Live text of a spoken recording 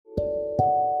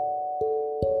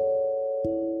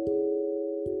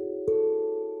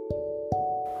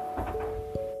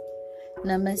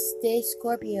Namaste,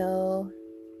 Scorpio.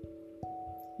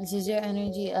 This is your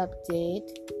energy update.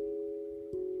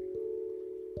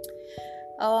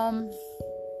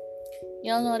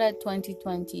 Y'all know that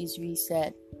 2020 is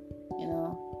reset,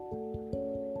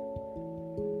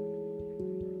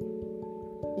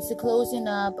 It's the closing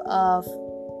up of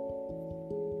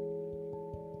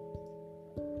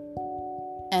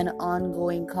an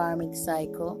ongoing karmic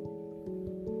cycle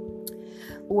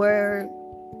where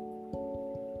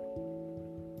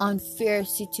unfair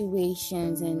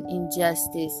situations and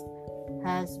injustice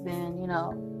has been,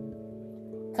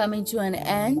 coming to an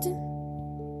end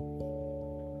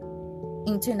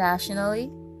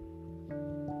internationally.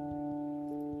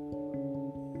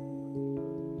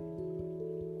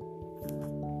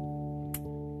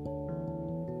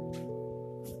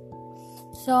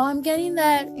 So I'm getting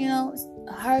that,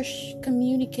 harsh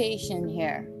communication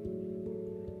here.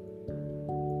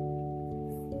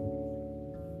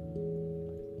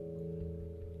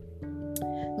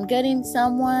 I'm getting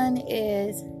someone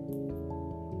is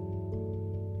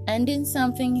ending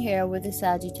something here with the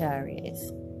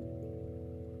Sagittarius.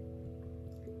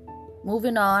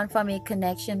 Moving on from a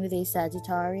connection with a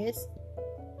Sagittarius.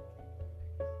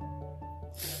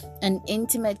 An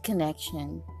intimate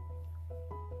connection.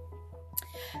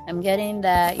 I'm getting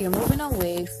that you're moving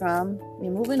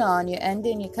on, you're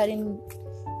ending, you're cutting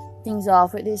things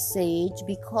off with this sage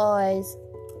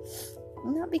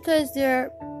I'm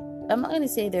not going to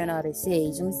say they're not a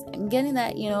sage. I'm getting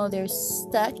that, they're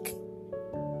stuck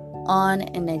on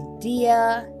an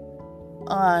idea,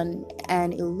 on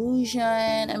an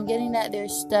illusion. I'm getting that they're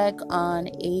stuck on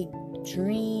a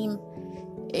dream,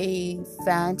 a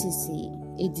fantasy,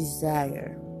 a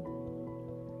desire.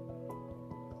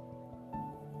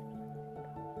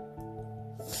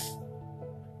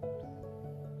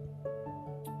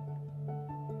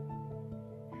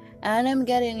 And I'm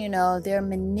getting, they're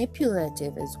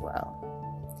manipulative as well.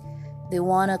 They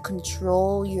want to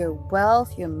control your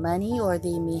wealth, your money, or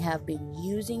they may have been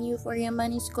using you for your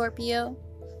money, Scorpio.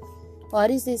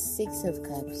 What is this Six of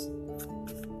Cups?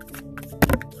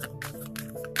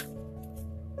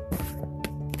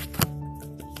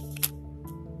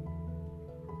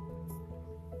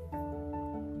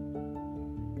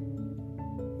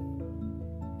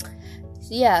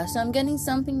 So I'm getting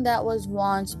something that was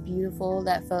once beautiful,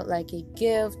 that felt like a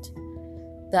gift,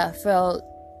 that felt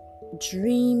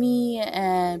dreamy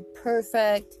and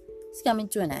perfect. It's coming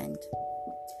to an end.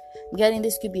 I'm getting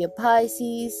this could be a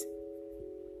Pisces.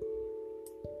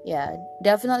 Yeah,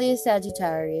 definitely a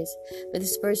Sagittarius, but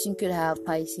this person could have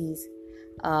Pisces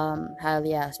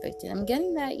highly aspected. I'm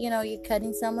getting that, you're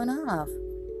cutting someone off.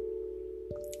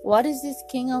 What is this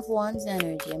King of Wands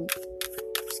energy?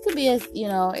 This could be a,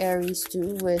 Aries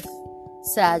too, with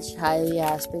Sag highly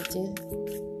aspected.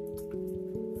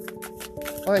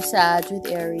 Or Sag with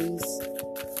Aries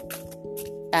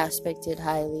aspected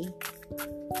highly.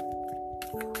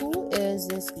 Who is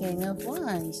this King of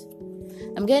Wands?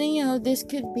 I'm getting, this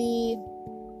could be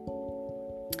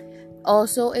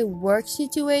also a work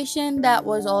situation that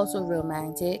was also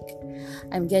romantic.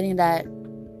 I'm getting that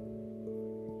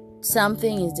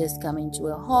something is just coming to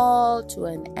a halt, to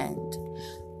an end.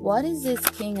 What is this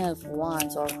King of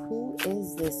Wands, or who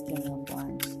is this King of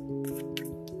Wands?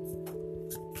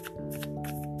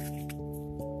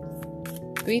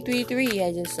 333,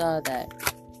 I just saw that.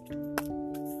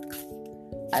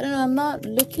 I don't know, I'm not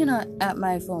looking at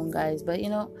my phone, guys, but I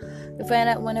find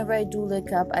that whenever I do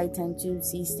look up, I tend to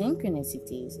see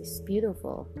synchronicities. It's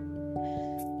beautiful.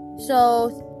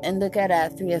 So, and look at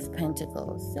that, 3 of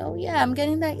Pentacles. So, yeah, I'm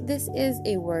getting that this is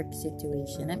a work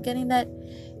situation. I'm getting that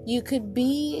you could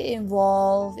be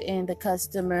involved in the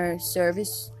customer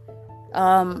service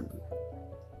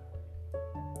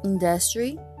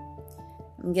industry.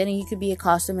 I'm getting you could be a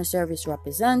customer service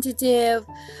representative,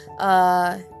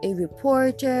 a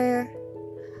reporter,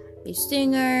 a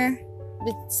singer,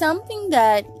 with something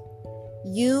that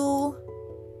you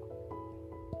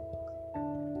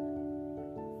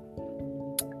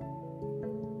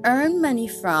earn money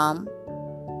from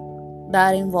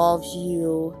that involves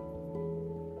you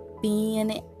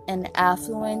being an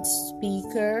affluent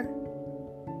speaker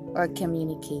or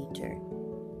communicator.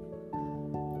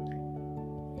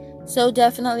 So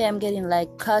definitely I'm getting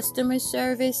like customer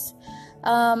service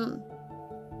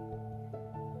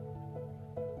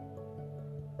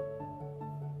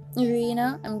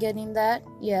arena. I'm getting that.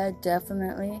 Yeah,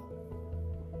 definitely.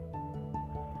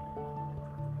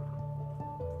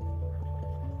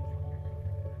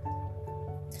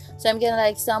 So I'm getting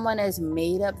like someone has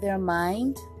made up their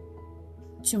mind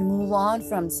to move on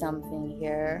from something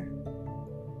here.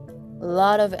 A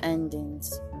lot of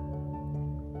endings.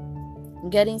 I'm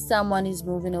getting someone is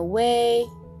moving away,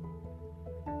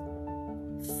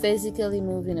 physically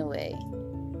moving away.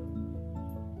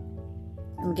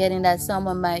 I'm getting that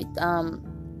someone might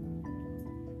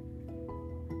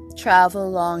travel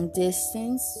long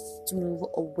distance to move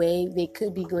away. They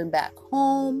could be going back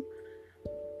home.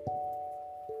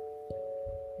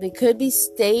 They could be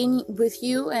staying with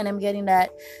you, and I'm getting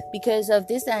that because of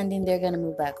this ending, they're gonna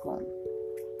move back home.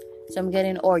 So I'm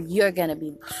getting, or you're gonna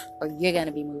be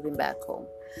moving back home.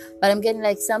 But I'm getting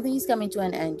like something is coming to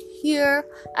an end here.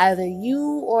 Either you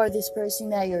or this person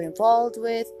that you're involved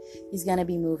with is gonna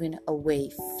be moving away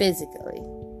physically.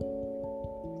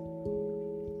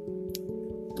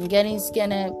 I'm getting it's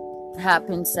gonna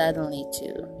happen suddenly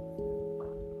too.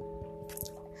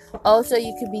 Also,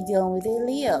 you could be dealing with a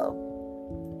Leo.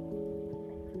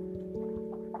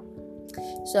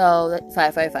 So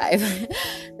 555.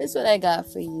 That's what I got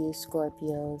for you,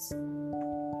 Scorpios.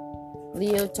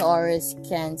 Leo, Taurus,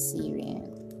 Cancerian.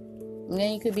 And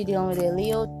then you could be dealing with a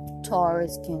Leo,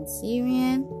 Taurus,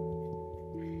 Cancerian,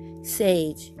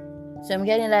 Sage. So I'm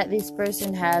getting that this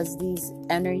person has these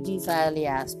energies highly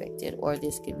aspected, or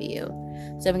this could be you.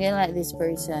 So I'm getting like this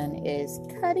person is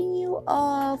cutting you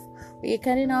off, or you're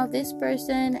cutting off this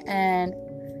person, and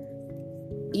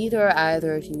either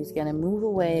of you is gonna move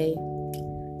away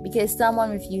because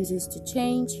someone refuses to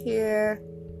change here.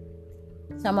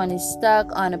 Someone is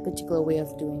stuck on a particular way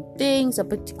of doing things, a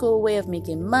particular way of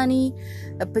making money,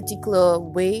 a particular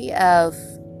way of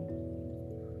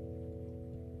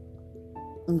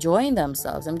enjoying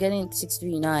themselves. I'm getting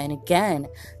 639 again.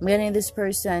 I'm getting this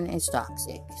person is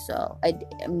toxic. So I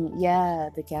mean, yeah,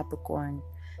 the Capricorn,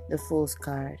 the Fool's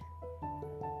card.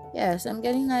 Yes, I'm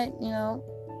getting that,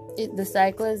 the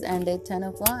cycle has ended. 10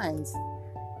 of Wands.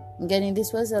 I'm getting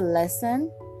this was a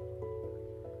lesson.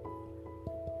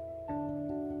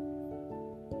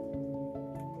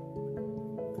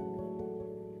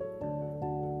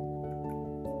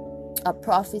 A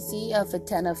prophecy of a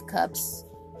 10 of Cups.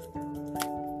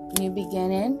 New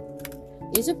beginning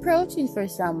is approaching for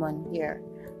someone here.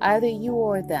 Either you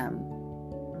or them.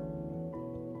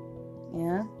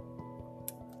 Yeah.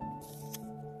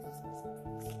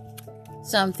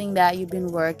 Something that you've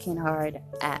been working hard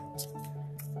at.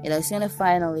 It's going to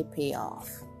finally pay off.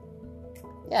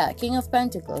 Yeah, King of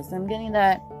Pentacles. I'm getting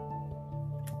that.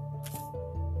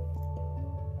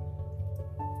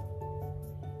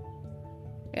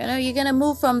 You're going to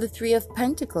move from the 3 of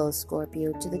Pentacles,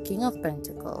 Scorpio, to the King of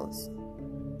Pentacles.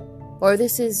 Or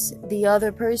this is the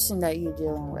other person that you're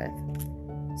dealing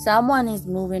with. Someone is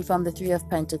moving from the 3 of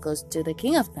Pentacles to the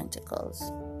King of Pentacles.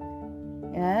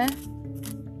 Yeah?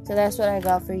 So that's what I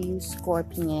got for you,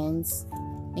 Scorpions.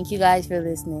 Thank you guys for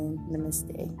listening.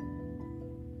 Namaste.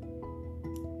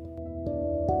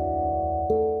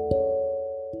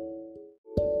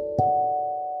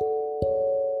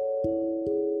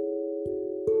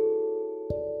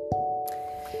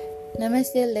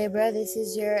 Namaste, Libra. This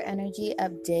is your energy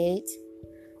update.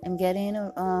 I'm getting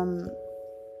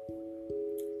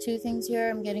two things here.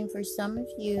 I'm getting for some of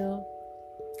you.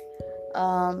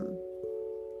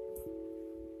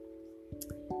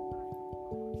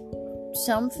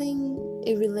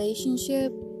 A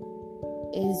relationship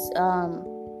is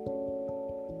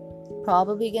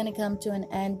probably gonna come to an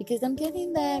end, because I'm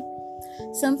getting that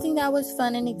something that was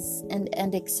fun and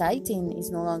exciting is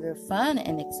no longer fun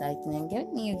and exciting.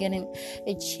 You're getting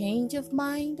a change of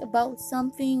mind about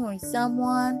something or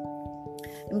someone.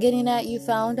 I'm getting that you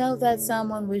found out that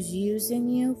someone was using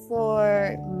you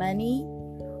for money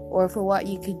or for what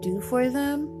you could do for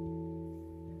them.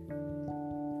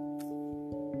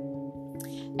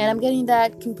 And I'm getting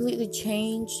that completely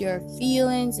changed your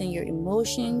feelings and your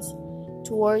emotions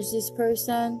towards this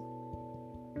person.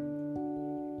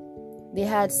 They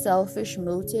had selfish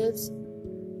motives.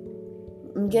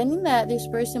 I'm getting that this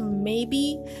person may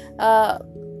be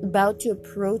about to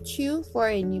approach you for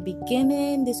a new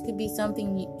beginning. This could be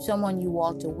someone you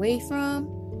walked away from.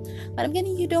 But I'm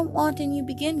getting you don't want a new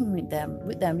beginning with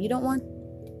them. You don't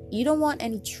want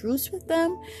any truce with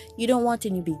them. You don't want a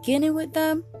new beginning with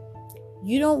them.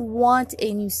 You don't want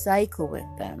a new cycle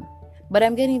with them. But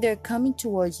I'm getting they're coming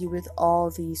towards you with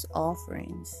all these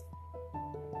offerings.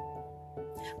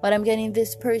 But I'm getting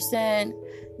this person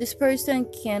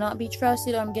cannot be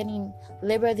trusted. Or I'm getting,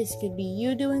 Libra, this could be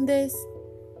you doing this.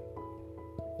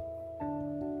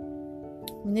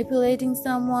 Manipulating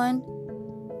someone.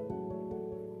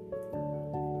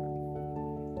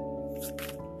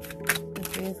 The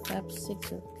 3 of Cups,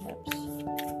 6 of Cups.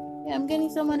 Yeah, I'm getting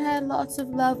someone had lots of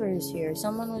lovers here.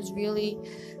 Someone was really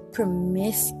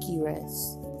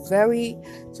promiscuous.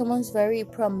 Someone's very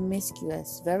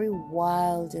promiscuous, very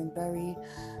wild, and very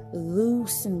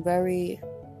loose and they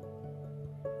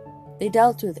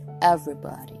dealt with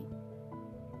everybody.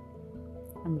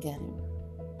 I'm getting.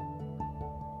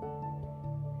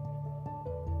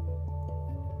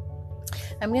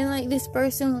 Like this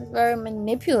person was very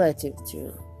manipulative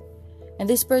too. And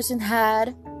this person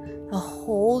had a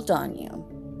hold on you.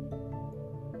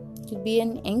 It could be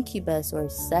an incubus or a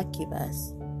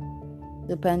succubus,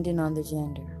 depending on the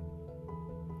gender.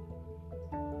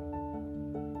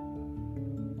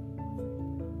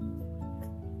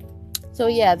 So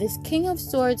yeah, this King of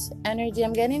Swords energy,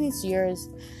 I'm getting it's yours,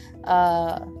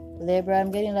 Libra.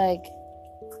 I'm getting like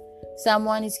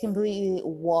someone is completely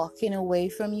walking away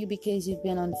from you because you've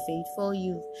been unfaithful.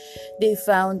 They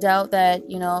found out that,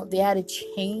 they had a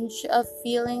change of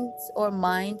feelings or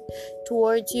mind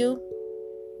towards you.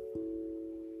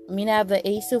 I have the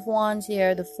Ace of Wands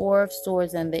here, the Four of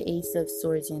Swords, and the Ace of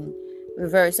Swords in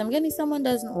reverse. I'm getting someone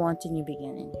doesn't want a new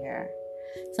beginning here.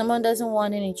 Someone doesn't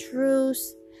want any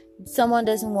truce. Someone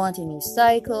doesn't want a new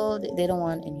cycle. They don't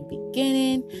want a new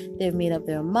beginning. They've made up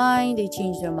their mind. They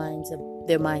changed their mind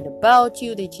about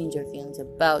you. They change their feelings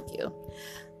about you.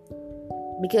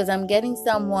 Because I'm getting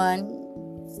someone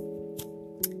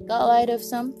got light of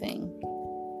something.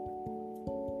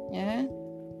 Yeah.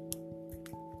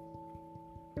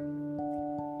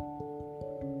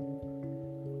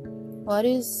 What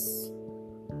is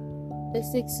the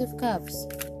Six of Cups?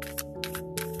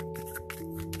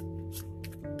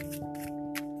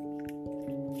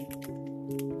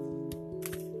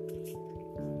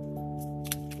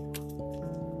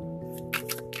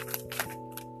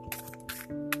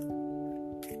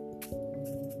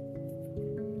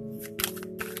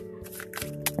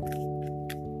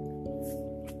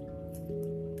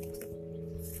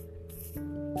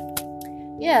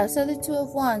 Yeah, so the Two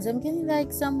of Wands. I'm getting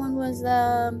like someone was,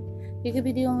 you could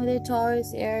be dealing with a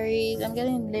Taurus, Aries. I'm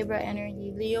getting Libra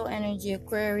energy, Leo energy,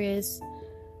 Aquarius,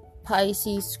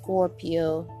 Pisces,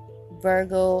 Scorpio,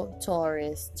 Virgo,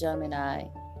 Taurus, Gemini,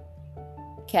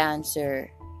 Cancer.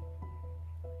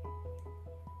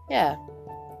 Yeah.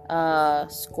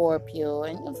 Scorpio.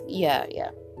 And yeah.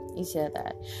 You said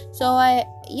that. So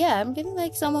I'm getting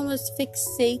like someone was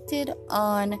fixated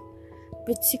on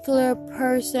particular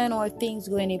person or things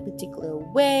going a particular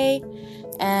way,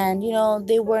 and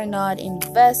they were not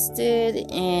invested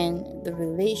in the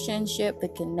relationship, the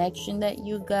connection that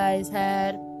you guys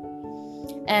had,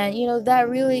 and that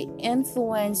really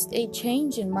influenced a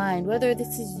change in mind, whether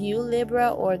this is you,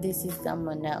 Libra, or this is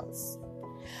someone else.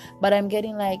 But I'm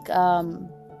getting like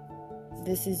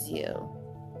this is you.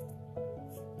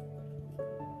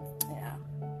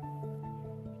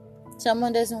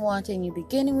 Someone doesn't want a new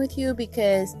beginning with you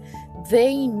because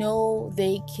they know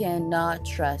they cannot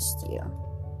trust you.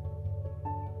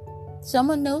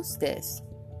 Someone knows this.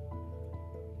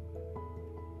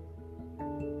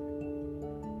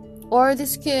 Or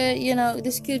this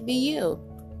could be you.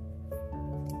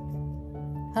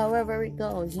 However it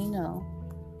goes,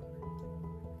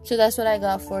 So that's what I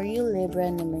got for you, Libra.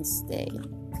 Namaste.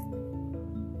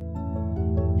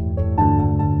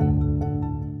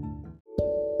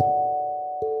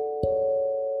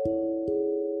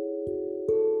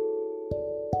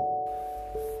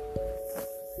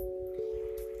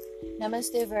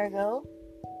 Namaste, Virgo.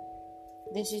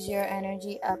 This is your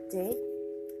energy update.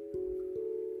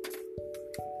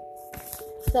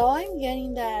 So I'm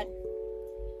getting that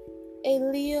a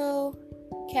Leo,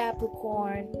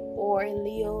 Capricorn, or a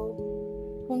Leo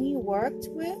whom you worked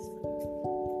with,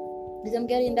 because I'm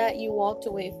getting that you walked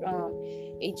away from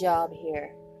a job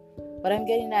here. But I'm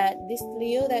getting that this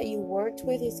Leo that you worked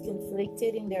with is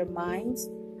conflicted in their mind.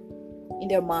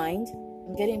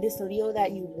 I'm getting this Leo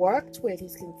that you worked with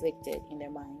is conflicted in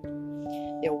their mind.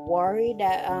 They're worried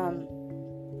that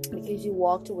because you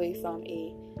walked away from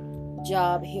a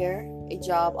job here, a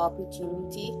job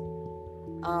opportunity,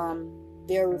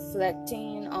 they're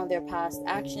reflecting on their past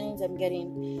actions. I'm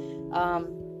getting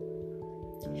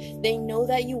they know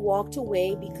that you walked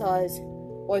away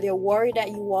or they're worried that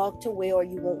you walked away or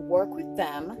you won't work with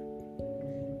them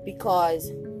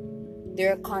because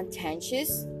they're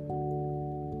contentious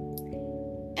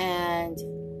and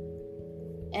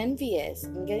envious.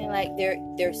 I'm getting like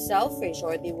they're selfish,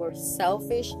 or they were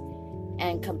selfish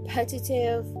and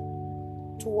competitive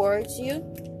towards you.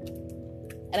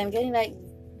 And I'm getting like,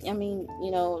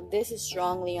 this is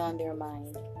strongly on their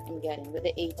mind. I'm getting with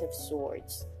the Eight of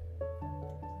Swords.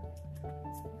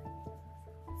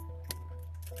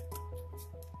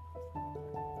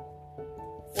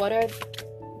 What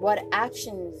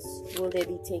actions will they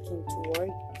be taking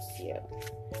towards you?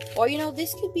 Or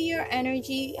this could be your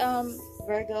energy,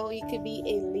 Virgo. You could be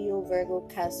a Leo, Virgo,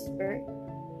 Casper,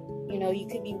 You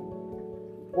could be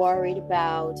worried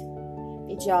about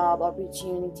a job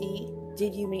opportunity.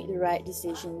 Did you make the right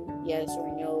decision? Yes or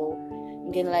no?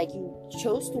 I'm getting like you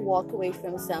chose to walk away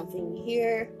from something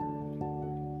here.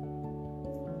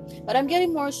 But I'm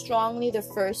getting more strongly the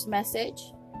first message,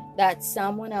 that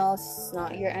someone else,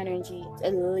 not your energy,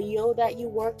 a Leo that you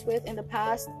worked with in the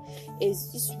past,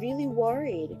 is just really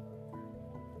worried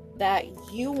that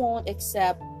you won't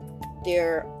accept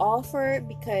their offer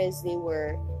because they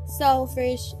were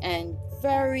selfish and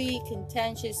very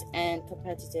contentious and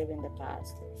competitive in the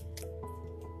past.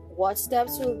 What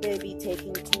steps will they be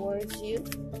taking towards you?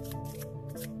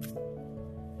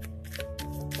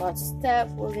 What step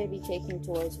will they be taking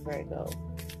towards Virgo?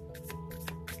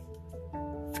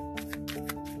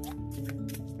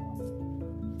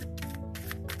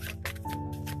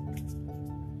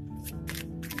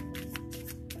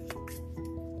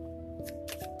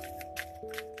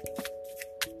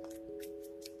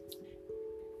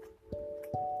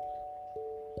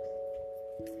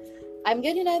 I'm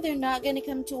getting that they're not going to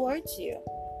come towards you.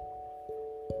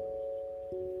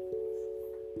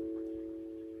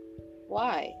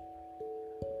 Why?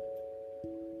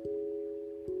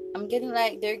 I'm getting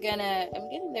like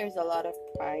there's a lot of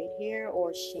pride here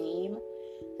or shame.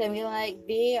 So I'm getting like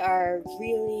they are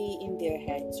really in their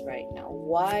heads right now.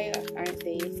 Why aren't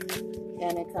they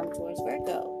gonna come towards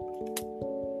Virgo?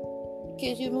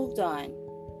 Because you moved on.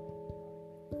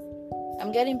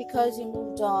 I'm getting because you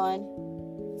moved on.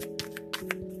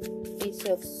 Ace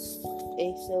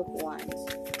of Wands.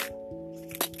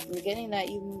 I'm getting that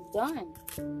you moved on.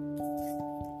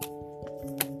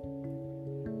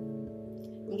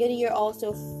 I'm getting you're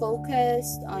also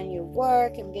focused on your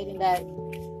work. I'm getting that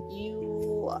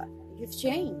you've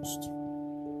changed.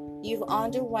 You've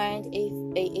underwent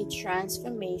a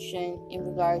transformation in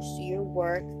regards to your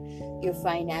work, your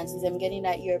finances. I'm getting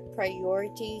that your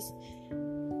priorities.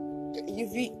 I'm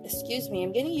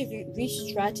getting you've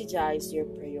re-strategized your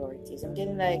priorities. I'm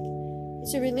getting like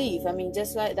it's a relief. I mean,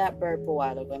 just like that burp a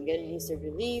while ago. I'm getting it's a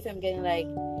relief. I'm getting like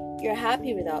you're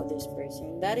happy without this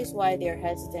person. That is why they're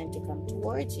hesitant to come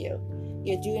towards you.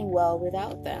 You're doing well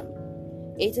without them.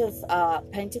 8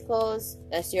 of Pentacles,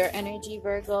 that's your energy,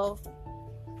 Virgo.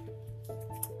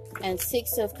 And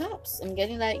 6 of Cups. I'm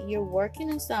getting like you're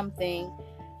working on something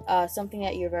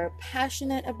that you're very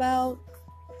passionate about.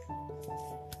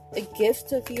 A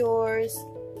gift of yours,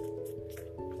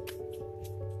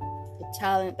 a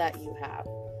talent that you have,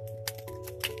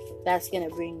 that's gonna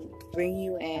bring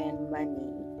you in money.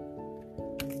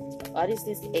 What is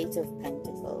this 8 of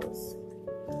Pentacles?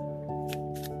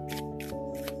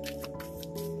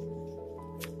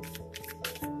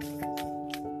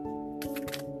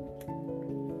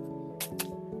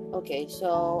 Okay,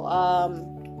 so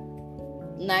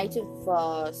Knight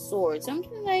of Swords.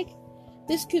 Something like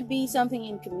this could be something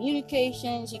in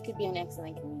communications. You could be an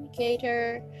excellent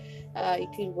communicator. You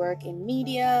could work in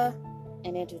media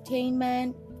and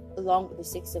entertainment, along with the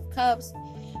 6 of Cups.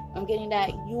 I'm getting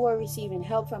that you are receiving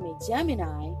help from a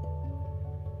Gemini,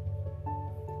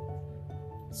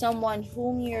 someone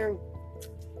whom you're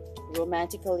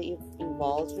romantically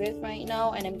involved with right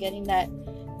now, and I'm getting that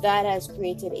has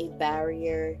created a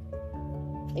barrier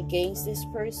against this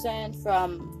person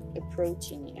from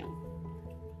approaching you.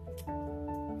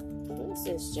 Who is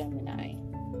this Gemini?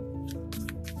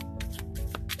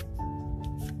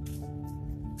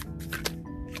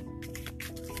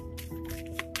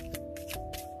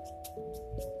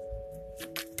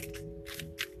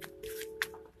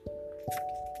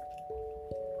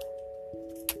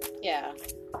 Yeah.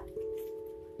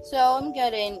 So I'm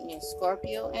getting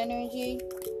Scorpio energy.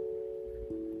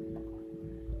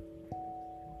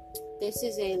 This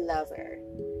is a lover.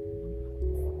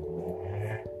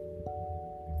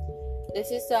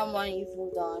 This is someone you've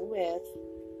moved on with.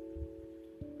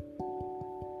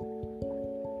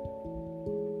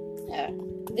 Yeah.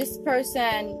 This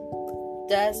person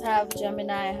does have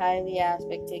Gemini highly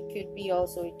aspected. Could be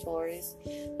also a Taurus.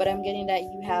 But I'm getting that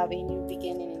you have a new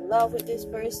beginning in love with this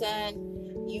person.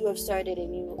 You have started a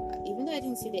new, even though I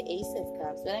didn't see the Ace of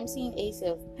Cups, but I'm seeing Ace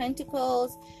of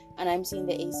Pentacles and I'm seeing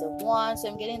the Ace of Wands. So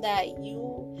I'm getting that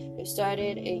you have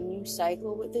started a new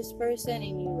cycle with this person,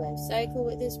 a new life cycle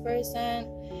with this person,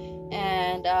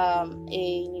 and a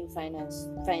new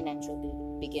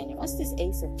financial beginning. What's this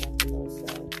Ace of Pentacles?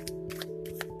 So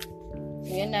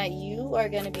again, that you are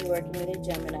going to be working with a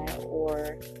Gemini,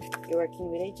 or you're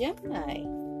working with a Gemini.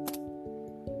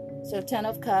 So 10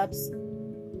 of Cups.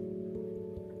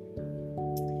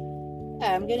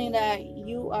 I'm getting that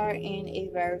you are in a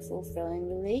very fulfilling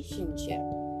relationship.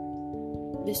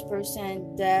 This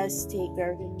person does take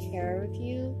very good care of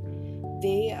you.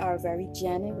 they are very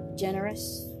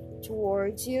generous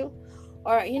towards you.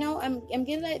 Or I'm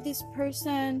getting like this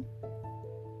person,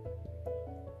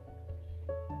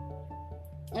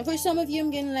 and for some of you,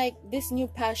 I'm getting like this new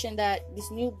passion, that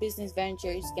this new business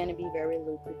venture is going to be very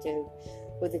lucrative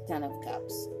with the Ten of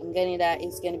Cups. I'm getting that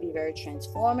it's going to be very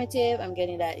transformative. I'm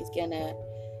getting that it's gonna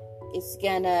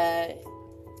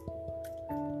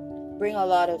bring a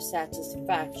lot of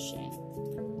satisfaction.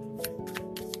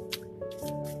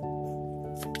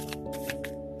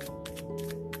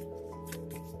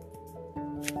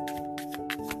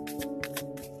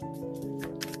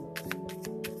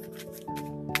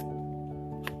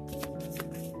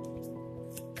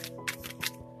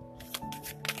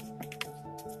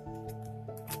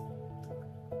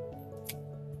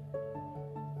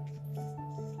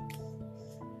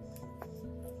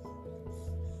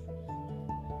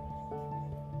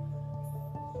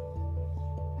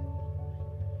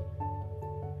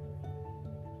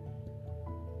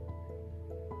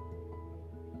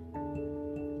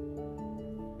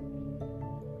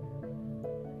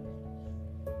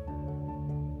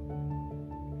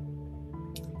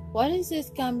 What is this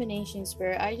combination,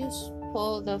 Spirit? I just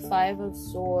pulled the Five of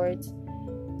Swords,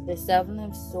 the Seven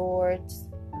of Swords.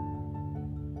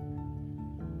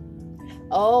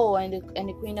 Oh, and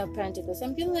the Queen of Pentacles.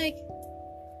 I'm getting like,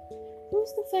 who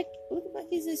the fuck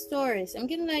is this Taurus? I'm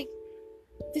getting like,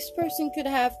 this person could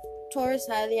have Taurus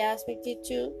highly aspected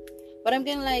too. But I'm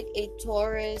getting like a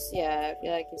Taurus. Yeah, I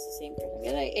feel like it's the same person. I'm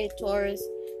getting like a Taurus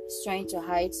is trying to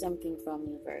hide something from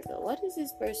you, Virgo. What is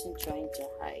this person trying to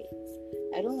hide?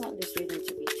 I don't want this reading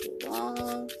to be too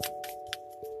long.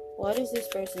 What is this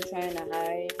person trying to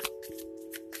hide?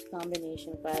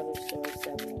 Combination Five of Swords,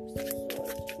 Seven of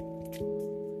Swords.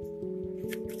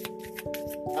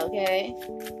 Okay,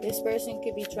 this person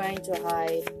could be trying to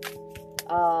hide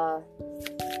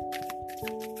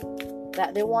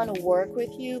that they want to work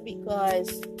with you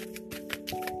because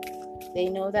they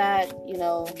know that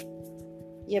you're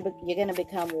gonna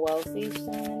become wealthy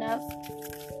soon enough.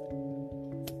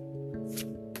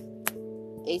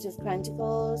 Eight of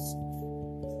Pentacles.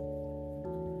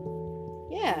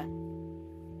 Yeah.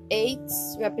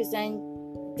 Eights represent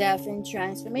death and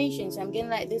transformation. So I'm getting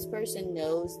like this person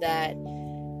knows that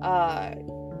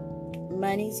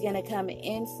money's gonna come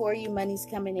in for you. Money's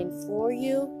coming in for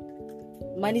you.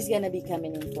 Money's gonna be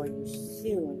coming in for you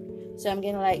soon. So I'm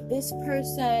getting like this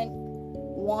person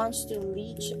wants to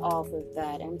leech off of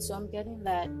that. And so I'm getting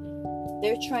that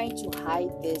they're trying to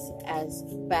hide this as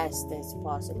best as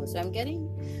possible. So I'm getting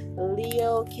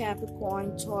Leo,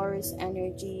 Capricorn, Taurus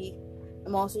energy.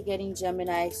 I'm also getting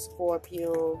Gemini,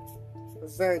 Scorpio,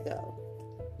 Virgo,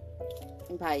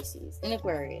 and Pisces, and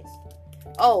Aquarius.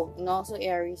 Oh, and also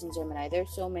Aries and Gemini.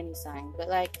 There's so many signs. But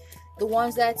like the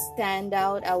ones that stand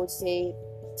out, I would say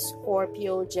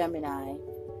Scorpio, Gemini,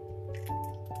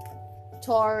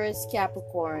 Taurus,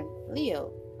 Capricorn,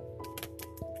 Leo.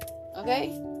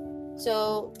 Okay?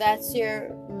 So that's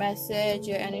your message,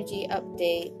 your energy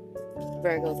update.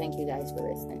 Virgo, thank you guys for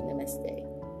listening. Namaste.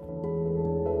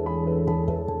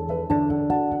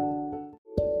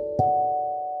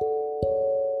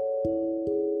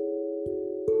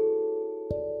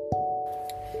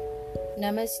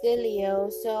 Namaste, Leo.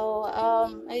 So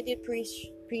I did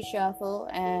pre-shuffle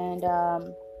and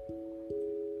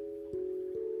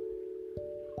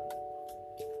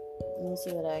let me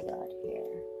see what I got here.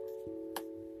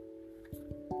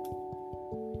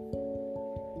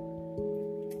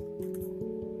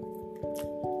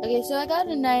 Okay, so I got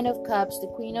the Nine of Cups, the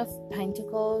Queen of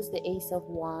Pentacles, the Ace of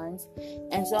Wands.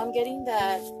 And so I'm getting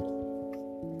that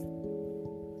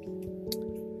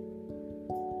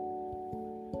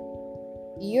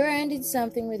you're ending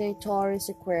something with a Taurus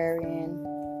Aquarian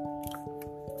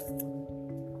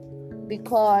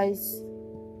because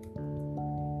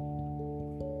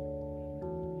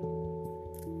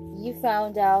you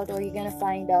found out, or you're gonna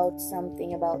find out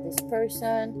something about this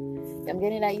person. I'm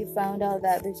getting that you found out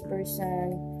that this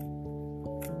person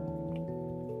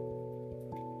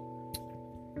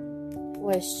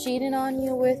was cheating on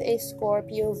you with a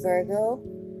Scorpio, Virgo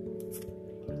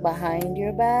behind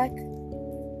your back.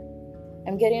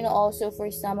 I'm getting also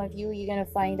for some of you, you're gonna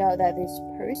find out that this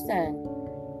person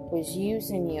was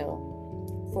using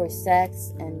you for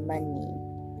sex and money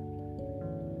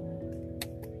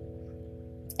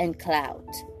and clout,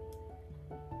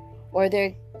 or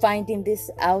they're finding this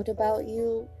out about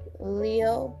you,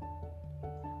 Leo.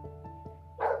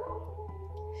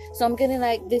 So I'm getting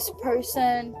like this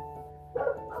person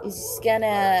is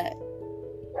gonna,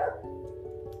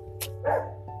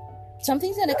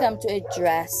 something's gonna come to a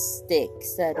drastic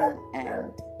sudden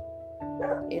end.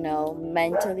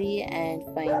 mentally and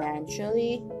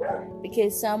financially,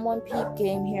 because someone peep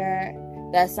game here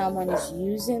that someone is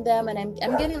using them, and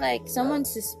I'm getting like someone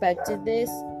suspected this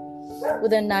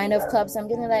with a 9 of Cups. I'm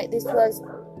getting like this was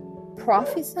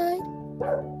prophesied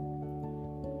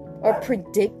or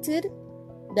predicted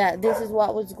that this is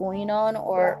what was going on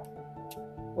or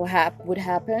would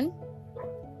happen.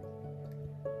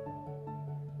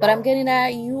 But I'm getting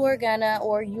that you are gonna,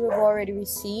 or you have already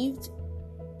received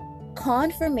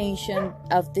confirmation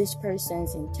of this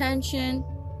person's intention,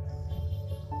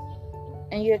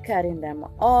 and you're cutting them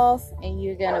off and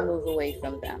you're gonna move away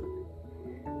from them.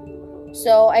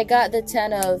 So I got the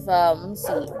 10 of let's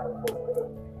see,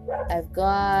 I've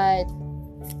got,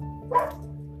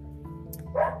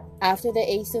 after the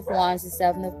Ace of Wands, the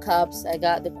 7 of Cups, I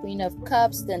got the Queen of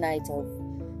Cups, the Knight of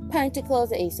Pentacles,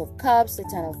 the Ace of Cups, the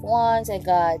 10 of Wands. I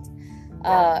got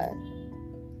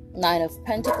 9 of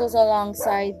Pentacles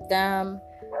alongside them.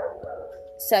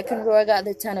 Second row, I got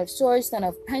the 10 of Swords, 10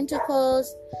 of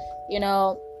Pentacles.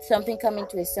 Something coming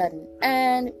to a sudden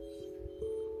end.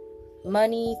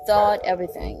 Money, thought,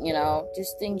 everything,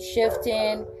 just things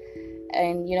shifting.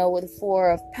 And, with the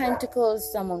 4 of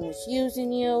Pentacles, someone was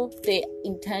using you. They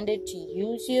intended to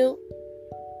use you,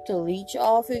 to leech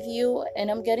off of you. And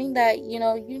I'm getting that,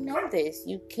 this.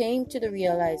 You came to the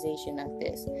realization of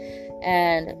this.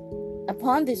 And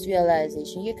upon this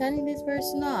realization, you're cutting this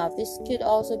person off. This could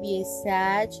also be a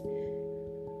Sag,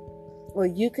 or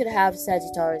you could have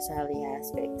Sagittarius highly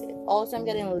aspected. Also, I'm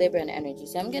getting Libra energy.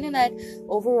 So I'm getting that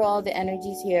overall the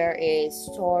energies here is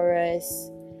Taurus,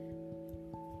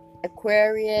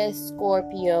 Aquarius,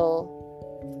 Scorpio,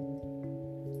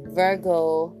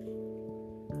 Virgo,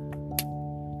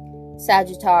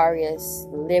 Sagittarius,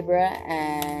 Libra,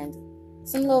 and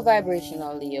some low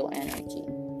vibrational Leo energy.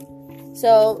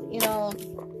 So,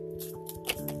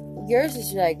 yours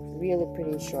is like really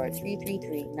pretty short.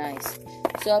 333. Nice.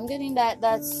 So I'm getting that's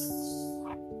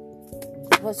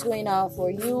what's going on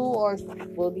for you, or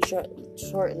will be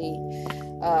shortly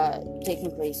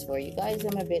taking place for you guys.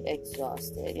 I'm a bit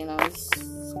exhausted. It's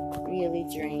really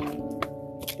draining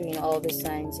doing all the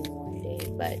signs in one day.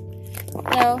 But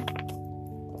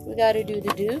we gotta do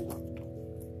the do,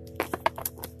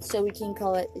 so we can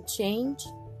call it the change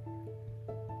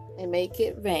and make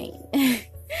it rain.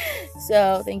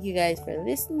 So thank you guys for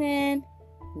listening.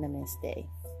 Namaste.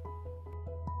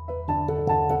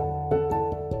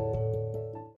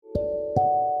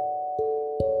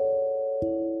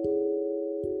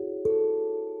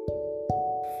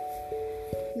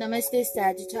 Namaste,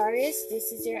 Sagittarius.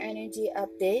 This is your energy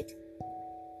update.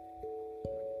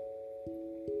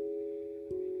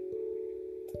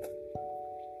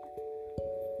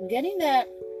 I'm getting that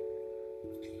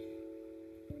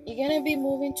you're going to be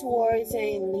moving towards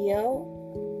a Leo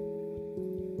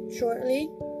shortly.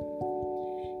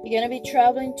 You're going to be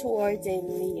traveling towards a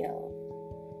Leo.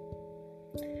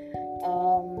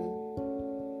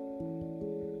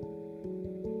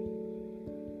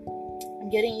 I'm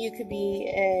getting you could be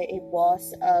a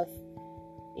boss of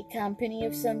a company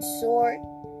of some sort,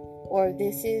 or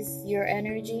this is your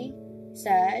energy,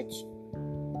 Sag.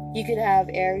 You could have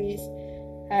Aries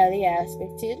highly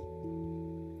aspected.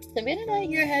 So I'm getting that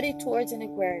you're headed towards an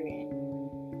Aquarian,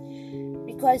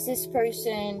 because this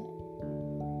person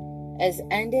has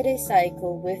ended a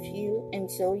cycle with you,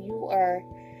 and so you are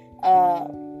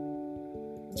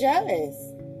jealous.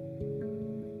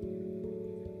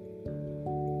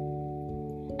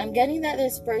 I'm getting that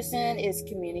this person is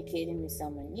communicating with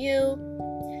someone new.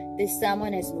 This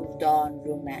someone has moved on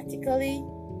romantically.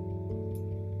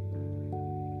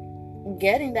 I'm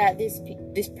getting that this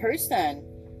person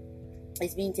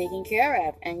is being taken care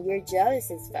of, and you're jealous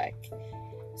as fuck.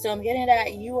 So I'm getting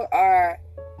that you are.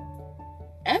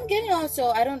 I'm getting also,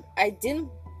 I didn't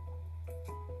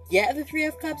get the 3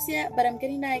 of Cups yet, but I'm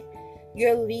getting like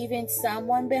you're leaving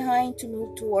someone behind to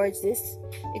move towards this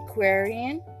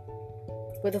Aquarian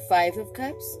with the 5 of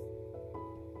Cups.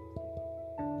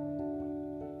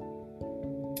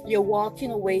 You're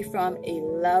walking away from a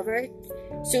lover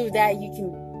so that you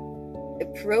can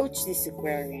approach this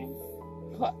Aquarian.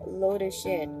 What load of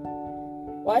shit.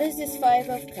 What is this 5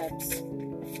 of Cups?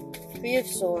 3 of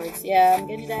Swords. Yeah, I'm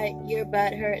getting that you're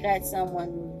butthurt that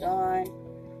someone moved on.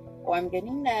 Or I'm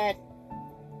getting that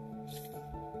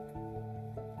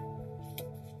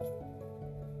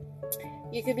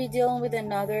you could be dealing with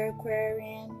another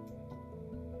Aquarian.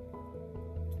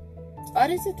 What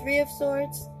is the 3 of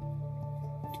Swords?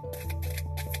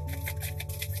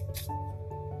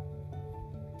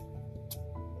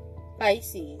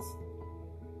 Pisces.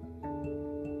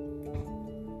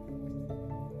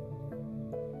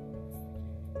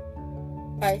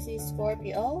 Pisces,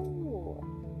 Scorpio. Oh.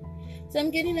 So I'm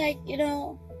getting like,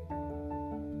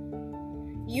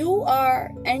 you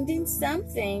are ending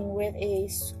something with a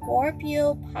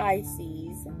Scorpio,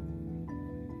 Pisces,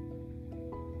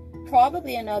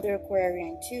 probably another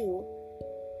Aquarian too.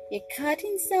 You're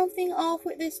cutting something off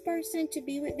with this person to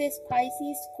be with this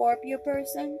Pisces, Scorpio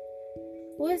person.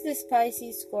 Who is this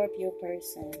Pisces, Scorpio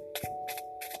person?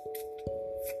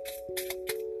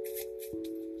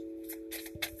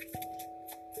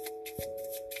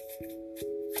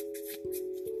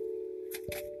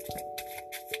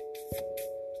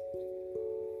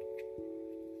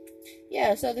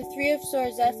 Yeah, so the Three of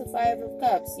Swords, that's the Five of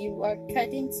Cups. You are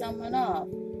cutting someone off.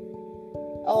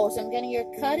 Oh, so I'm getting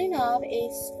you're cutting off a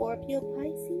Scorpio,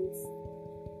 Pisces.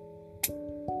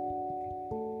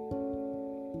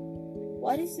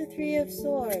 What is the Three of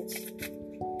Swords?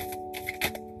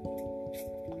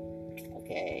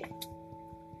 Okay.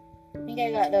 I think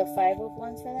I got the Five of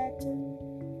Wands for that too.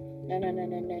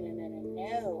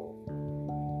 No.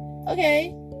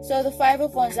 Okay, so the Five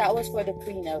of Wands, that was for the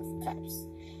Queen of Cups.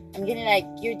 I'm getting like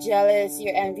you're jealous,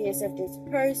 you're envious of this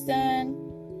person,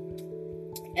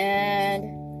 and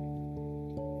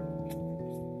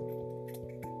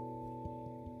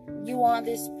you want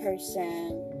this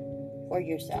person for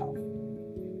yourself.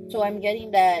 So I'm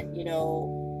getting that,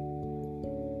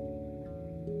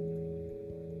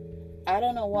 I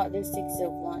don't know what the Six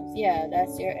of Wands. Yeah,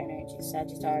 that's your energy,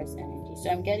 Sagittarius energy. So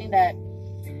I'm getting that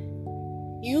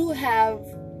you're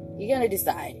gonna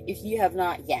decide, if you have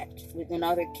not yet, with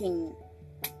another King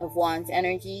of Wands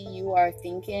energy. You are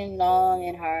thinking long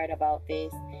and hard about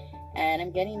this, and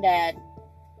I'm getting that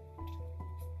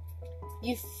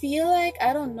you feel like,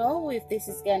 I don't know if this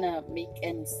is gonna make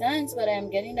any sense, but I'm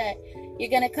getting that you're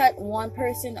gonna cut one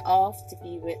person off to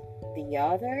be with the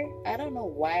other. I don't know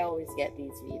why I always get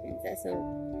these readings. That's so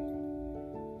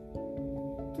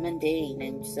mundane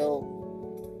and so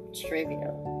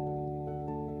trivial.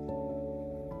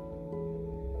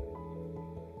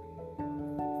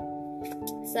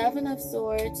 Seven of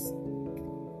Swords.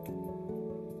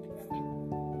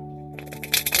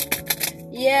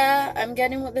 Yeah, I'm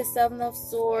getting with the Seven of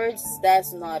Swords.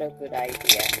 That's not a good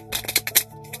idea.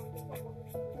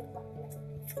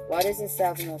 What is the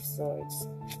Seven of Swords?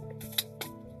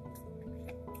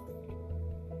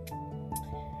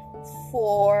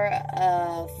 Four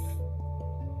of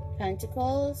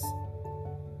Pentacles.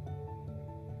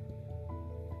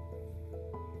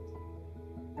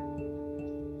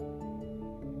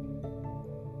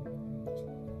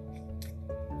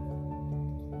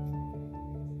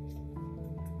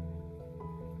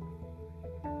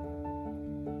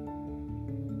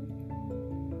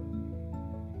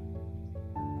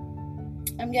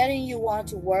 I'm getting you want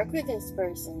to work with this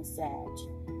person, Sag.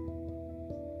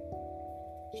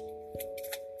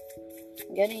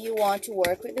 I'm getting you want to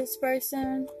work with this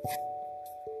person.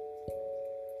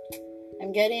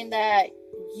 I'm getting that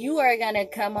you are going to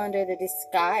come under the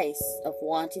disguise of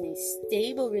wanting a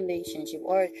stable relationship,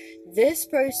 or this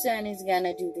person is going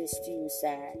to do this to you,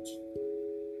 Sag.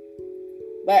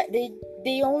 But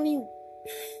they only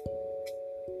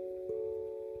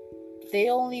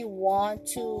want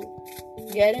to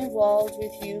get involved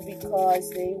with you because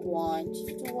they want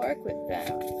you to work with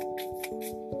them.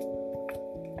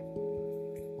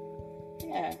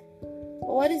 Yeah.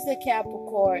 But what is the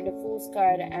Capricorn, the Fool's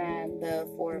card, and the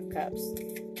Four of Cups?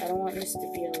 I don't want this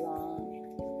to be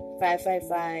long.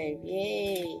 555.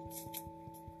 Yay.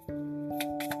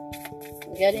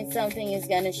 I'm getting something is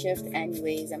going to shift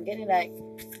anyways. I'm getting like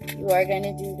you are going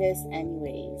to do this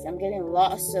anyways. I'm getting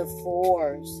lots of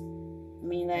fours. I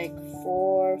mean, like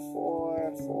 4,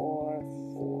 4, 4,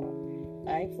 4.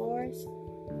 5 fours?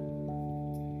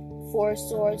 4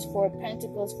 swords, 4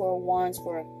 pentacles, 4 wands,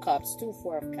 4 cups, 2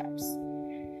 4 of cups.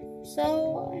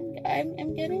 So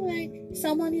I'm getting like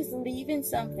someone is leaving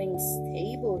something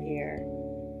stable here.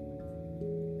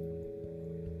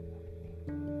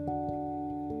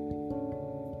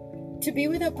 To be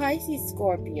with a Pisces,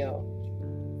 Scorpio.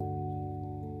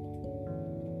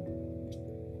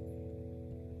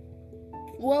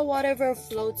 Well, whatever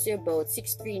floats your boat.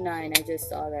 639. I just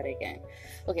saw that again.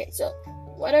 Okay, so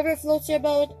whatever floats your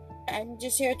boat. I'm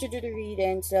just here to do the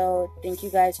reading. So thank you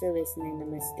guys for listening.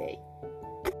 Namaste.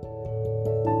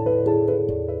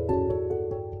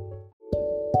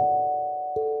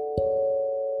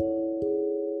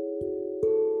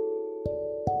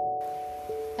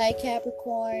 Hi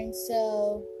Capricorn.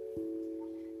 So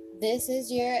this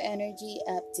is your energy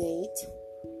update.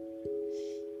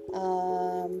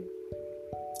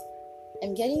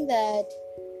 I'm getting that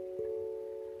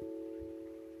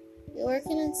you're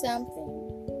working on something.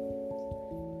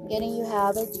 I'm getting you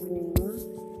have a dream.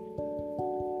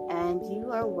 and you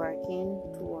are working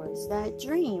towards that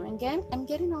dream. Again, I'm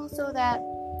getting also that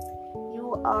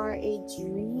you are a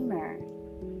dreamer.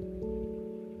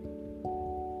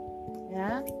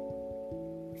 Yeah.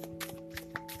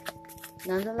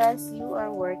 Nonetheless, you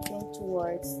are working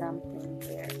towards something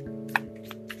here.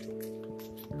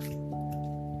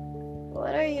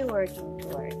 What are you working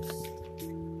towards?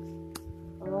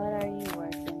 What are you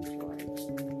working towards?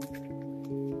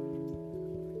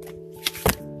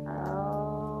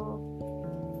 Oh,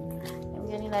 I'm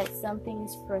getting like something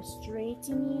is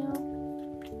frustrating you.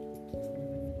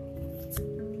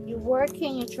 You're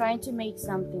working, you're trying to make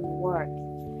something work.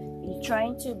 You're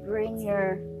trying to bring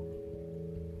your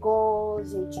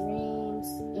goals, your dreams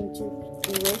into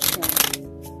fruition.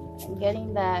 I'm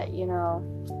getting that, you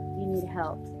need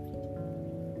help.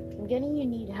 I'm getting you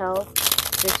need help.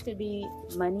 This could be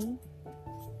money.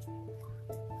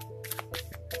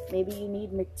 Maybe you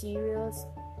need materials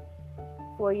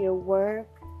for your work.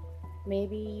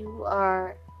 Maybe you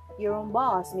are your own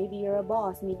boss. Maybe you're a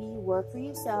boss. Maybe you work for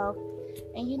yourself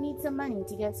and you need some money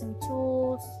to get some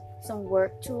tools, some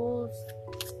work tools.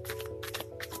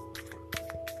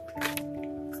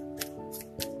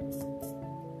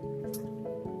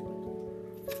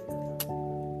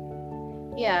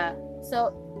 Yeah,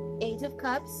 so 8 of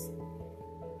Cups,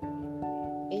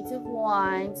 8 of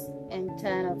Wands, and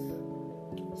 10 of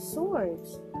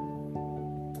Swords.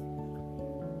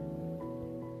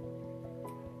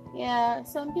 Yeah,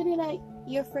 so I'm getting like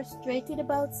you're frustrated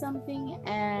about something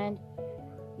and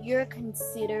you're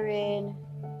considering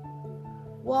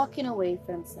walking away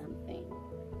from something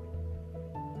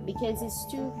because it's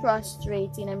too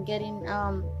frustrating. I'm getting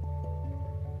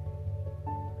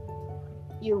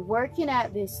you're working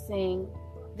at this thing,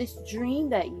 this dream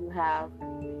that you have,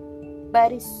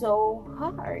 but it's so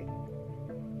hard.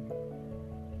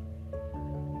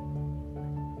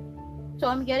 So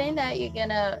I'm getting that you're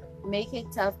gonna make a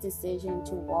tough decision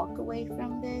to walk away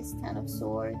from this 10 of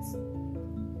Swords.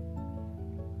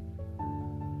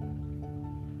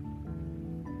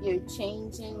 You're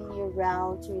changing your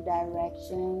route, your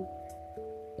direction.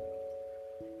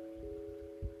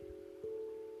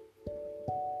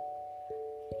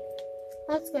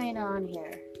 What's going on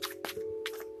here?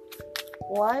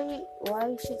 Why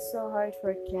is it so hard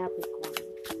for Capricorn?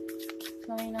 What's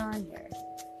going on here?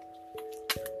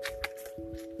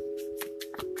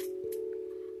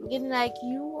 I'm getting like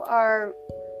you are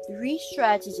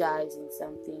re-strategizing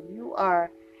something. You are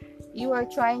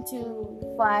trying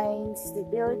to find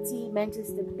stability,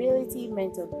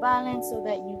 mental balance, so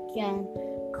that you can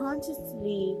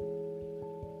consciously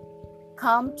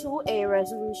come to a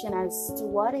resolution as to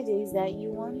what it is that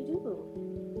you want to do.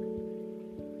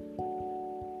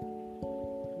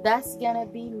 That's gonna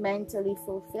be mentally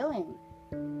fulfilling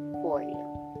for you.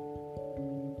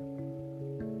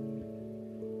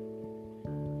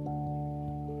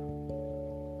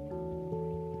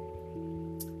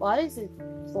 What is it?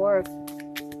 4 of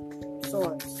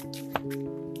Swords.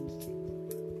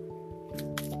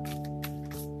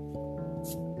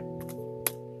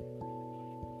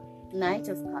 Knight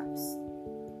of Cups.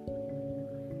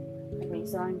 Okay,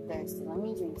 so I'm thirsty. Let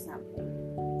me drink something.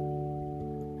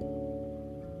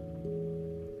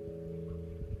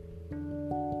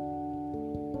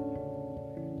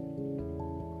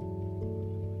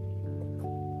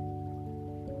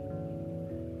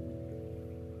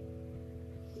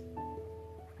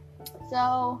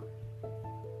 So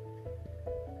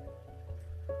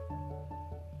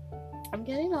I'm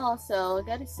getting also, I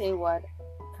gotta say what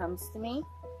comes to me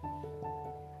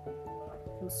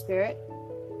from Spirit.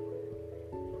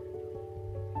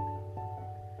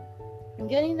 I'm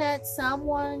getting that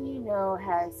someone you know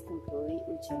has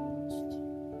completely changed.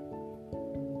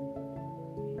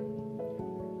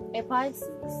 A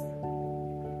Pisces.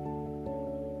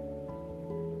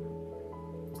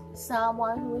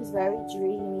 Someone who is very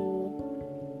dreamy.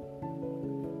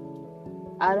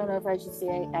 I don't know if I should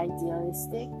say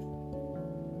idealistic,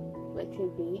 but it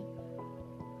could be.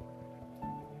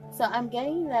 So I'm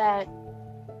getting that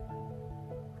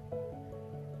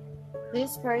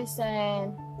this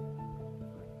person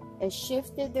has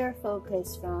shifted their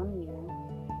focus from you.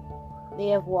 They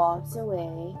have walked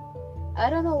away. I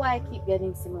don't know why I keep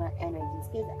getting similar energies,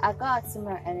 because I got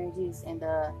similar energies in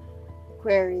the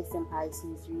Aquarius and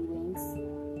Pisces readings.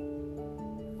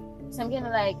 So I'm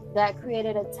getting like that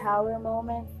created a tower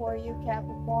moment for you,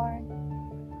 Capricorn.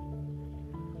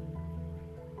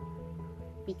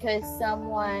 Because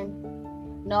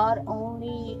someone not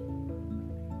only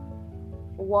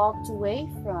walked away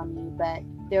from you, but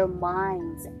their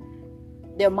mind,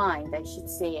 I should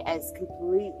say,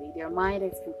 their mind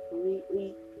has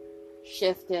completely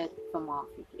shifted from off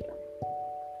of you.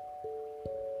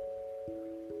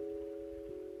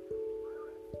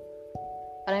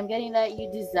 But I'm getting that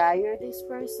you desire this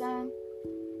person.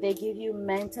 They give you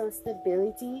mental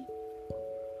stability.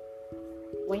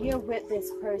 When you're with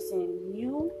this person,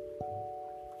 you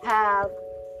have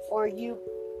or you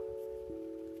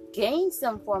gain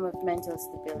some form of mental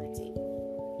stability.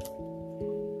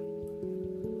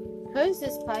 Who's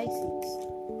this Pisces?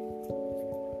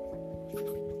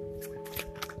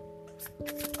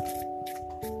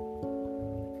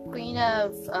 Queen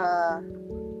of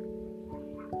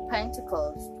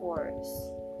Pentacles, Taurus.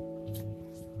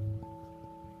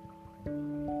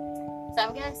 So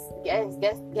I'm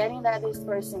getting that this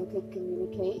person could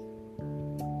communicate.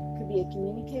 Could be a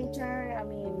communicator. I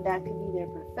mean, that could be their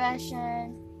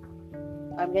profession.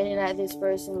 I'm getting that this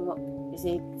person is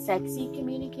a sexy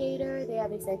communicator. They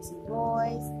have a sexy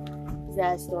voice.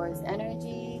 That stores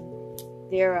energy.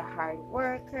 They're a hard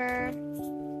worker.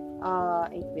 A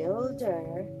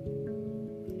builder.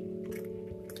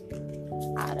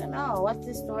 I don't know. What's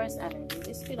the store's energy?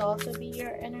 This could also be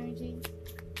your energy.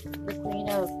 The Queen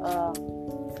of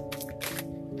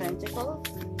Pentacles.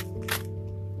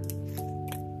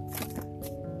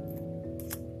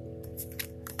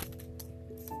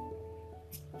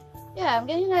 Yeah, I'm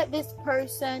getting that this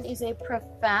person is a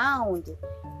profound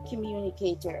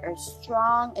communicator, a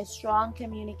strong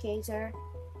communicator,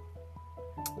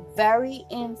 very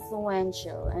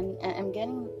influential, and I'm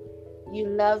getting you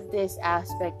love this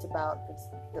aspect about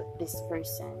this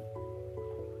person.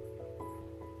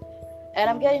 And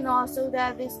I'm getting also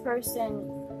that this person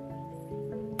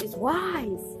is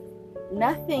wise.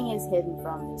 Nothing is hidden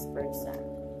from this person.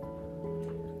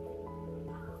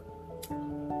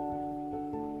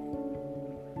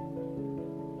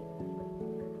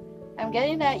 I'm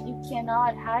getting that you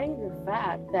cannot hide the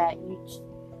fact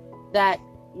that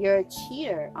you're a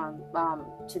cheater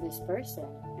to this person.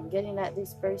 I'm getting that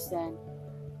this person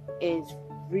is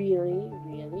really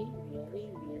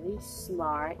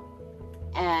smart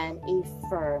and a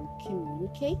firm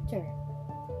communicator.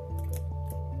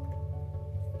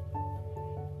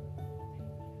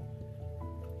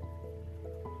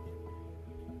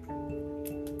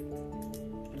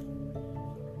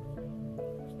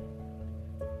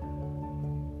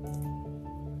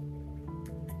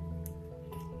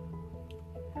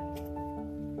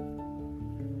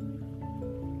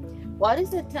 What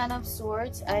is the Ten of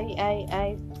Swords?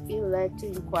 I feel led to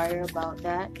inquire about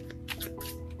that.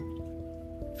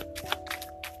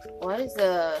 What is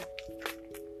the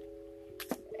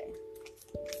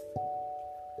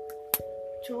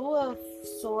Two of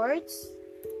Swords?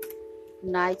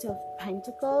 Knight of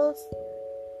Pentacles?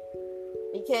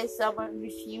 Because someone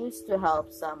refused to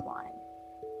help someone.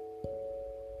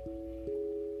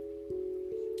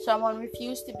 Someone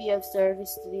refused to be of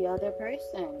service to the other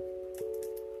person.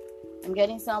 I'm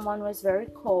getting someone was very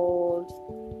cold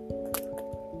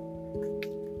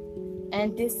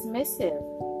and dismissive.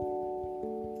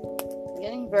 I'm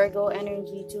getting Virgo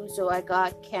energy too, so I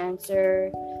got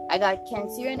Cancer. I got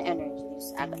Cancerian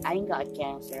energies. I ain't got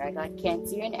Cancer. I got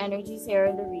Cancerian energies here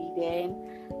in the reading.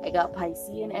 I got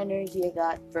Piscean energy. I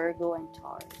got Virgo and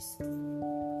Taurus.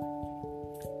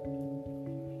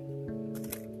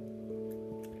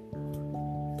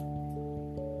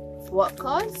 What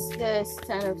caused this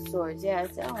Ten of Swords?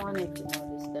 Yes, I wanted to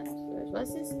know this Ten of Swords.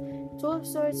 What's this Two of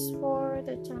Swords for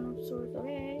the Ten of Swords?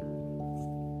 Okay.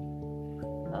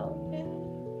 Okay.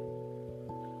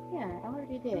 Yeah, I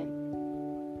already did.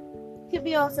 Could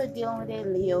be also dealing with a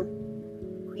Leo,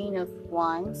 Queen of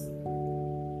Wands.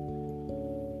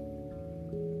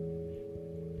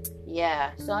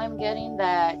 Yeah, so I'm getting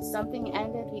that something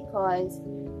ended because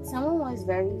someone was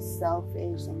very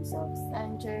selfish and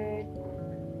self-centered.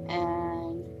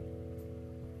 And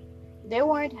they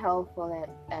weren't helpful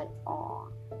at all.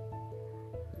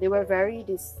 They were very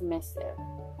dismissive.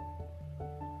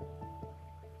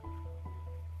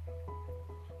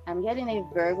 I'm getting a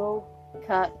Virgo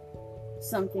cut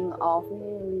something off with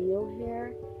a Leo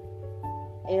here.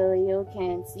 A Leo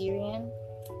Cancerian.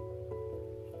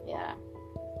 Yeah.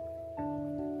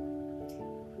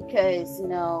 Because,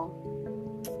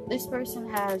 this person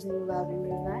has new love in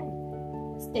their life.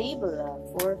 Stable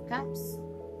love, Four of Cups.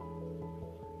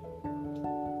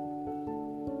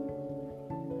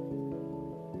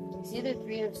 You see the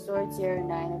Three of Swords here,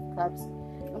 Nine of Cups.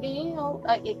 Okay,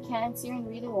 a Cancerian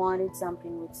really wanted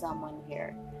something with someone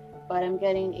here, but I'm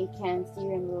getting a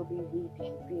Cancerian will be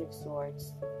weeping. Three of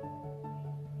Swords.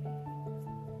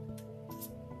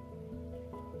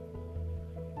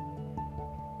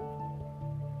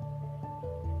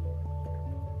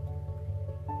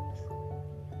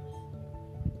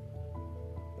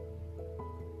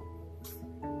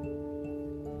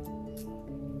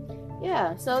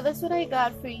 Yeah, so that's what I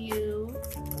got for you.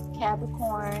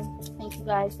 Capricorn. Thank you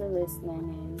guys for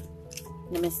listening,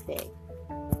 and namaste.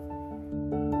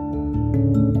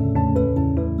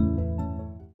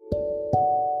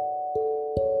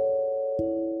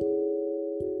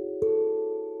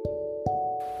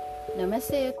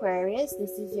 Namaste Aquarius, this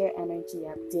is your energy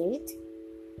update.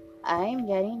 I'm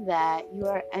getting that you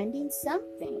are ending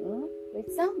something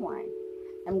with someone.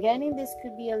 I'm getting this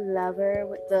could be a lover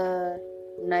with the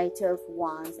Knight of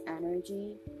Wands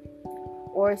energy,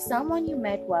 or someone you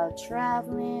met while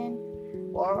traveling,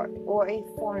 or a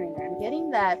foreigner. I'm getting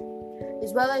that,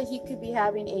 as well as you could be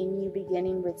having a new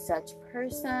beginning with such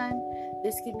person.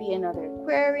 This could be another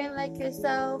Aquarian like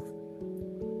yourself.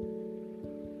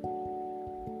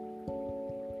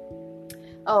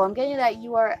 Oh, I'm getting that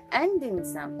you are ending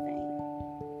something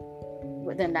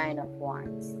with the Nine of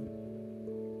Wands.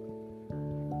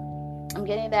 I'm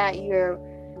getting that you're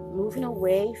moving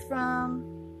away from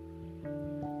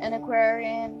an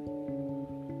Aquarian.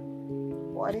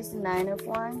 What is the Nine of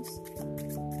Wands?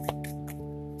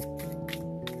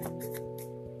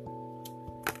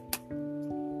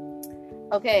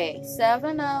 Okay,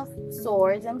 Seven of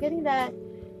Swords. I'm getting that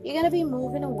you're going to be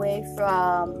moving away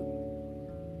from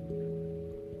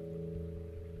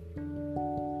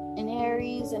an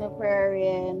Aries, an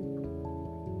Aquarian,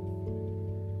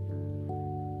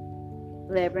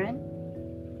 Libran,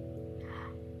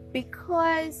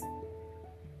 because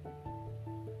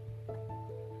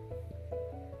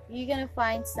you're gonna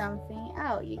find something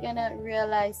out. You're gonna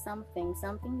realize something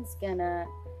is gonna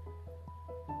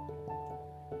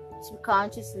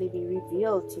subconsciously be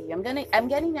revealed to you. I'm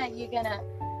getting that you're gonna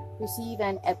receive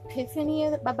an epiphany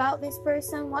about this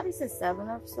person. What is the Seven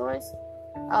of Swords?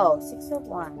 Oh, Six of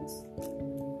Wands.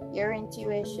 Your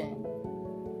intuition.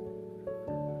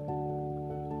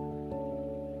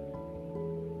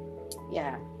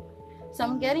 Yeah. So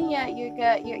I'm getting at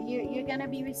you're gonna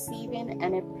be receiving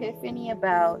an epiphany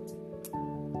about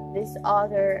this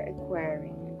other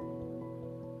Aquarian.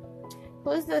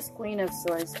 Who's this Queen of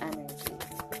Swords energy?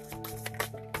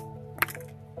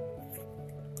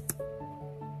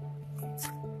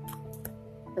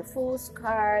 The Fool's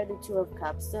card, the Two of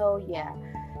Cups. So yeah,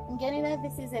 I'm getting that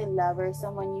this is a lover,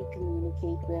 someone you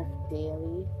communicate with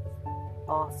daily,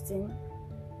 often,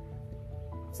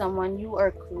 someone you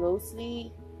are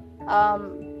closely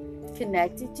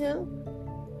connected to.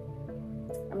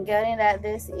 I'm getting that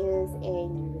this is a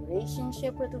new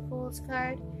relationship with the Fool's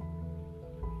card.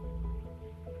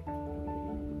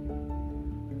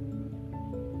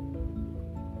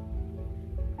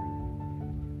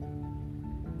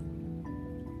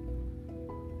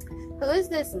 Who is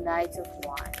this Knight of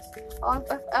Wands? Oh,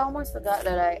 I almost forgot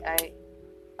that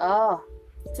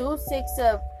two six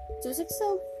of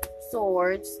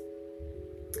Swords.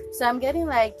 So I'm getting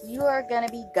like you are gonna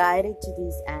be guided to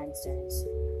these answers,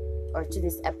 or to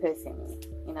this epiphany,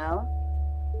 you know?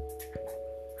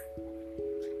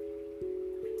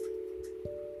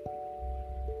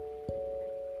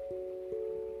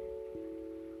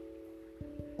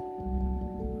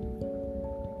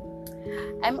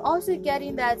 I'm also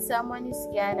getting that someone is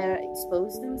gonna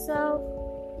expose themselves.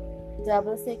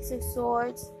 Double Six of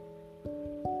Swords.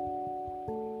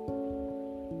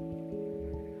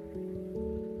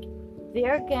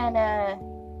 They're gonna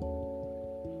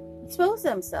expose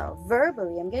themselves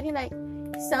verbally. I'm getting like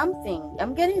something.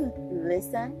 I'm getting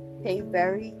listen, pay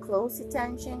very close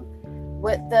attention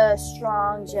with the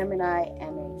strong Gemini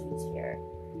energies here.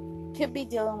 Could be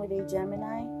dealing with a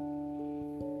Gemini.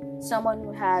 Someone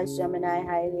who has Gemini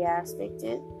highly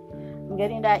aspected. I'm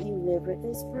getting that you live with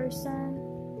this person.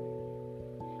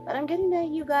 But I'm getting that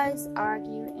you guys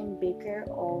argue and bicker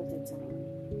all the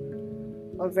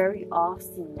time, or very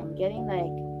often. I'm getting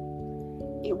like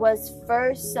it was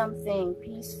first something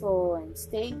peaceful and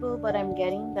stable, but I'm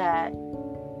getting that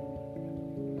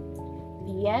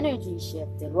the energy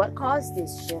shifted. What caused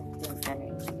this shift in energy?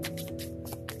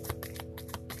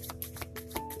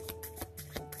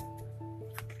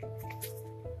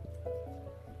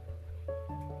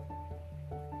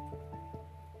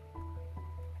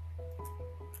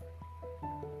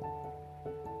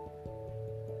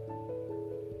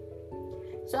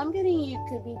 So I'm getting you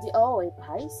could be a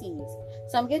Pisces.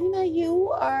 So I'm getting that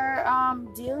you are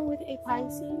dealing with a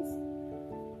Pisces.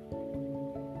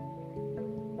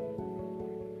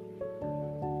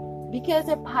 Because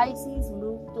a Pisces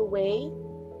moved away.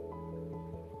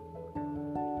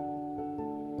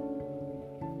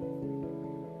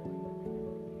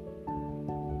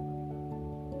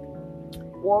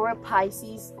 Or a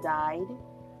Pisces died.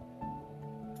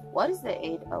 What is the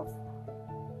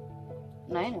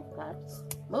Nine of Cups?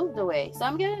 Moved away. So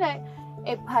I'm getting like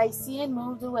a Piscean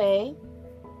moved away.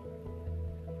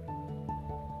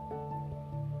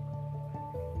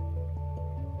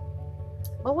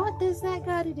 But what does that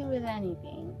got to do with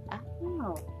anything? I don't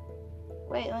know.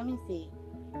 Wait, let me see.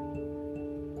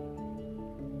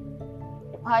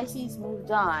 The Pisces moved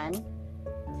on.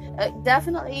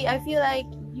 Definitely, I feel like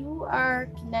you are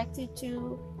connected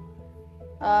to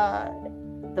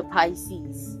the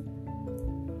Pisces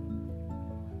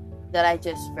that I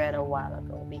just read a while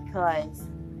ago, because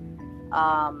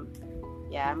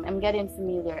yeah, I'm getting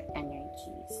familiar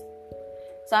energies.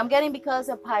 So I'm getting, because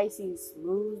the Pisces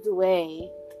moved away,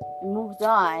 moved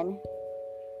on,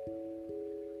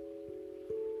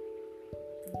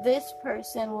 this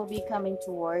person will be coming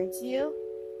towards you.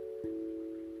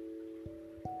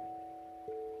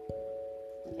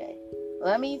 Okay,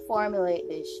 let me formulate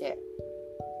this shit.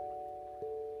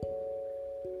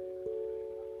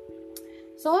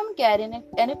 So I'm getting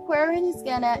an Aquarian is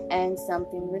gonna end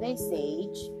something with a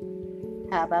Sage.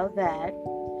 How about that?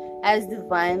 As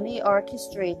divinely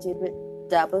orchestrated with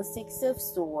double Six of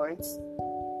Swords.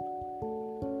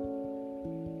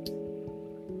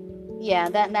 Yeah,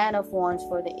 that Nine of Wands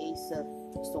for the Ace of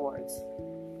Swords.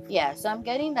 Yeah, so I'm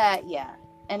getting that, yeah.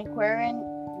 An Aquarian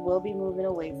will be moving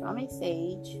away from a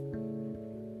Sage.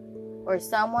 Or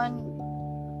someone,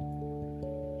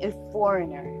 a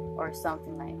foreigner, or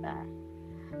something like that.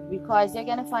 Because they're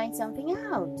gonna find something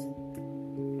out.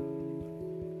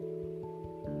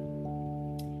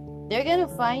 They're gonna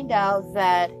find out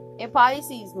that a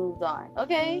Pisces moved on.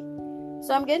 Okay,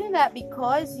 so I'm getting that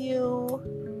because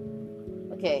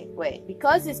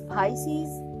because it's Pisces.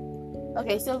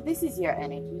 Okay, so this is your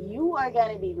energy. You are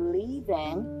gonna be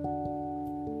leaving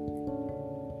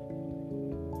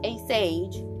a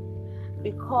Sage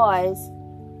because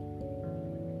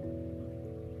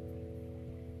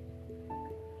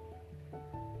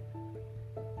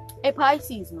a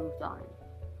Pisces moved on.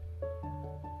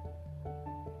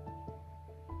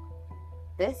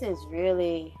 This is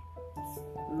really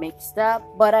mixed up,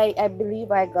 but I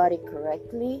believe I got it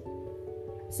correctly.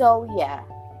 So yeah,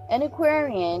 an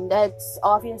Aquarian, that's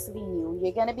obviously you.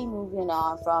 You're gonna be moving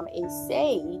on from a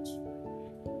Sage.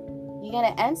 You're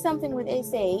gonna end something with a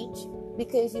Sage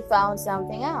because you found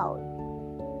something out.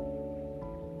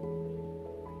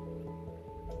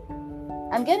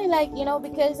 I'm getting like,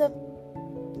 because of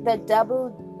the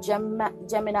double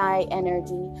Gemini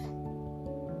energy,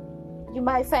 you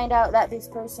might find out that this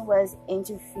person was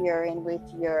interfering with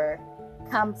your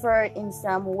comfort in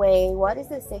some way. What is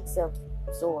the Six of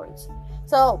Swords?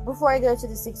 So before I go to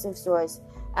the Six of Swords,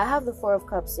 I have the Four of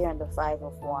Cups here and the Five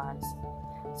of Wands.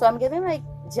 So I'm getting like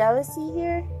jealousy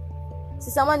here. So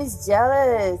someone is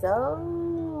jealous.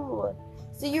 Oh,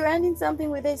 so you're ending something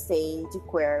with a Sage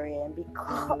Aquarian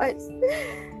because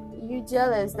you're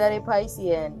jealous that a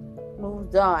Piscean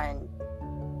moved on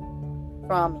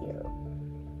from you.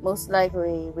 Most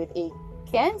likely with a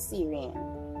Cancerian.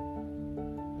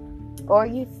 Or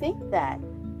you think that.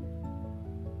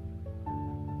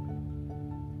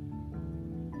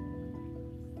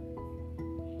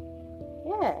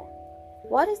 Yeah.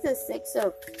 What is the Six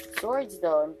of Swords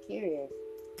though? I'm curious.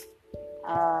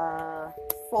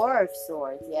 Four of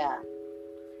Swords, yeah.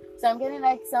 So I'm getting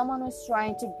like someone was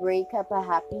trying to break up a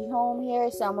happy home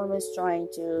here. Someone was trying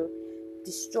to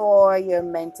destroy your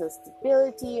mental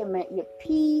stability, your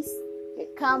peace, your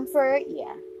comfort.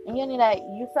 Yeah. And you know, like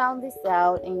you found this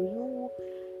out, and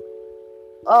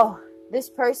this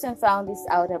person found this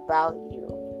out about you,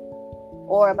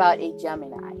 or about a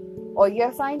Gemini, or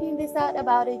you're finding this out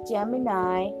about a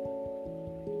Gemini.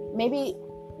 Maybe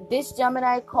this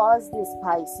Gemini caused this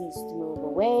Pisces to move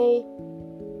away,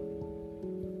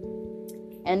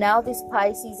 and now this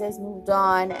Pisces has moved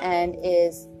on and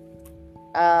is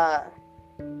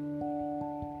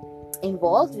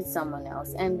involved with someone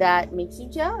else, and that makes you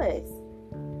jealous.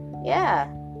 Yeah,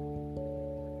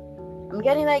 I'm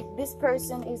getting like this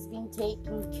person is being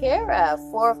taken care of.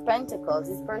 Four of Pentacles,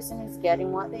 this person is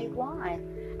getting what they want.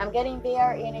 I'm getting they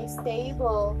are in a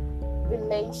stable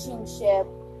relationship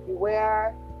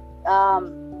where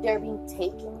they're being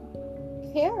taken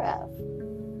care of.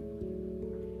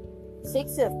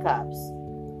 Six of Cups,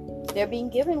 they're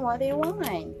being given what they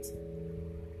want,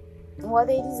 what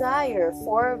they desire.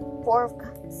 Four of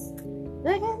Cups.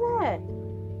 Look at that.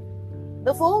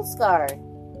 The Fool's card.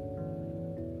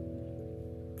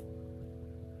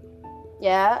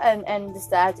 Yeah, and the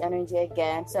Sag energy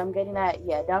again. So I'm getting that.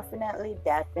 Yeah, definitely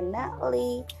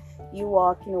you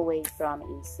walking away from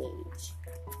a Sage.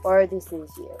 Or this is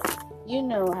you. You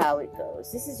know how it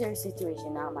goes. This is your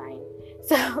situation, not mine.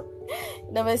 So,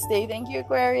 namaste. Thank you,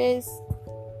 Aquarius.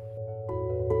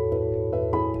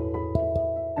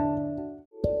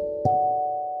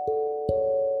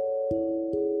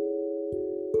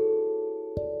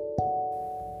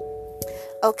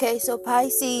 Okay, so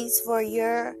Pisces, for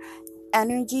your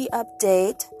energy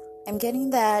update, I'm getting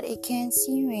that a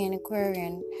Cancerian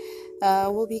Aquarian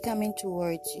will be coming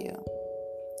towards you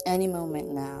any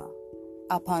moment now.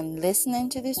 Upon listening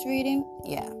to this reading,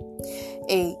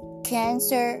 a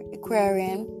Cancer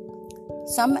Aquarian,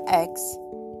 some ex,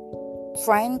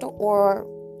 friend, or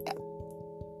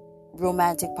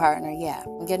romantic partner,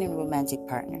 I'm getting romantic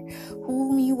partner,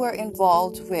 whom you were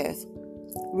involved with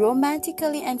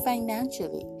romantically and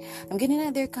financially. I'm getting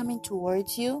that they're coming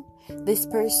towards you. This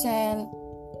person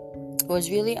was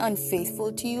really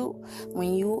unfaithful to you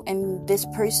when you and this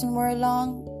person were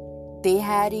along. They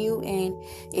had you in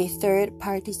a third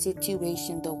party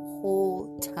situation the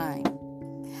whole time.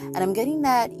 And I'm getting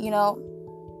that,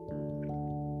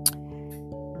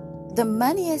 the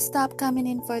money has stopped coming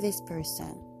in for this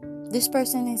person. This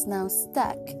person is now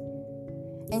stuck.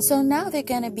 And so now they're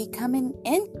going to be coming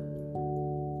in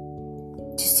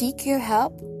to seek your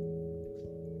help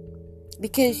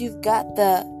because you've got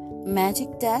the magic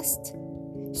dust.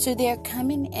 So they're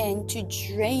coming in to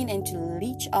drain and to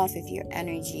leech off of your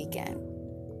energy again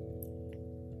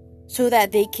so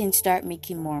that they can start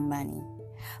making more money.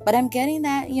 But I'm getting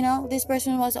that, this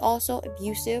person was also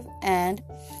abusive and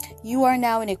you are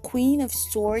now in a Queen of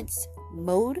Swords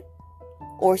mode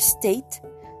or state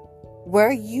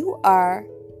where you're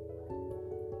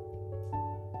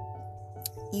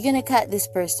going to cut this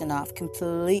person off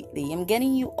completely. I'm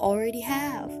getting you already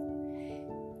have.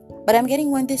 But I'm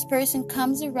getting when this person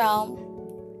comes around,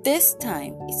 this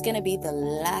time, it's going to be the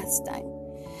last time.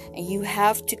 And you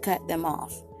have to cut them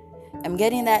off. I'm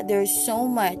getting that there's so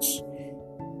much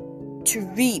to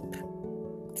reap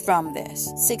from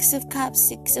this. 6 of Cups,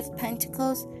 6 of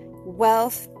Pentacles,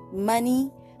 wealth,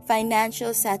 money,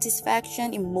 financial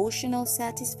satisfaction, emotional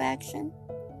satisfaction,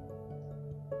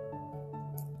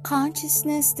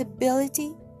 consciousness,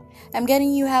 stability. I'm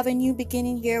getting you have a new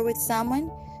beginning here with someone.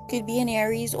 Could be an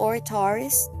Aries or a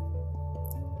Taurus.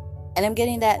 And I'm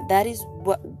getting that is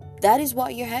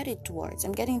what you're headed towards.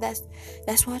 I'm getting that's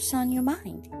what's on your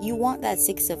mind. You want that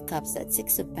 6 of Cups, that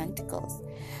 6 of Pentacles.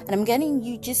 And I'm getting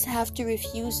you just have to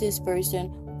refuse this person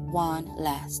one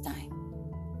last time.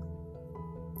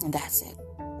 And that's it.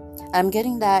 I'm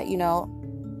getting that,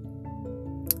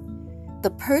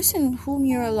 the person whom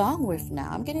you're along with now,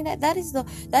 I'm getting that is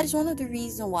one of the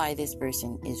reasons why this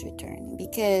person is returning,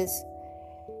 because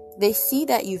they see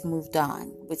that you've moved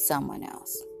on with someone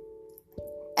else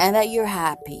and that you're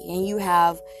happy and you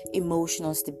have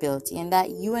emotional stability and that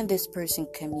you and this person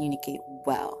communicate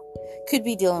well. Could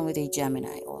be dealing with a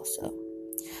Gemini also.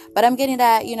 But I'm getting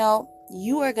that,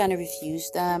 you are going to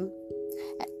refuse them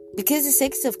because the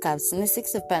 6 of Cups and the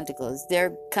 6 of Pentacles,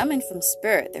 they're coming from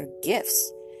spirit. They're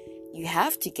gifts. You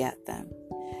have to get them.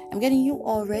 I'm getting you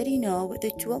already know with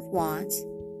the 2 of Wands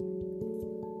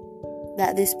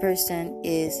that this person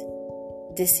is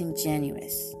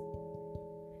disingenuous.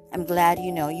 I'm glad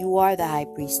you are the High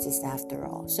Priestess after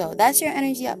all. So that's your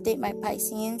energy update, my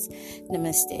Pisceans.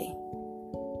 Namaste.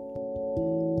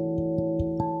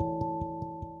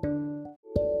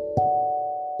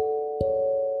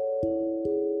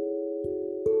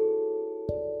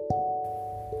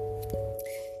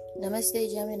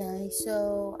 Namaste, Gemini.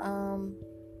 So,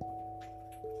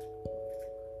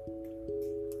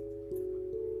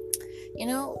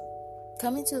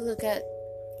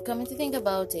 coming to think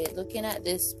about it, looking at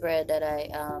this spread that I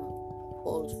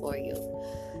hold for you,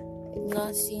 I'm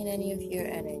not seeing any of your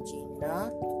energy,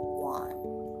 not one.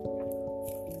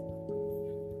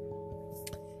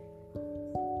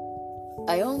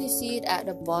 I only see it at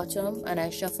the bottom, and I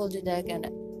shuffled the deck, and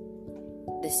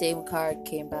the same card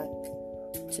came back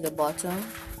to the bottom.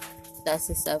 That's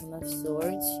the 7 of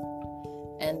Swords,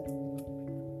 and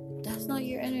that's not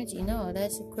your energy. No,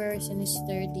 that's Aquarius in his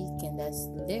 3rd decan. That's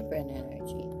Libran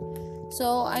energy.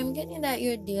 So I'm getting that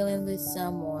you're dealing with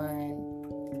someone.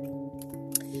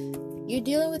 You're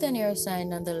dealing with an air sign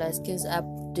nonetheless, because I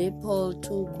did pull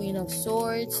 2 Queen of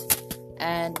Swords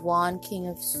and 1 King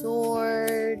of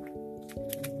Swords.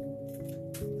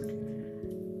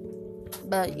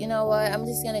 But you know what? I'm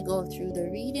just gonna go through the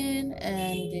reading,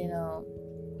 and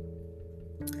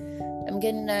I'm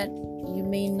getting that you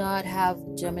may not have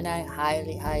Gemini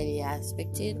highly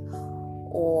aspected,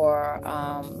 or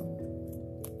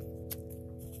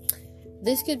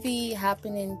this could be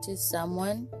happening to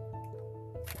someone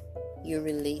you're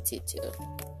related to,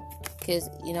 because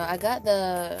I got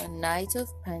the Knight of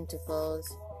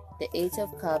Pentacles, the 8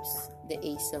 of Cups, the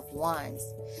Ace of Wands.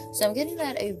 So I'm getting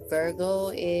that a Virgo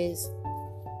is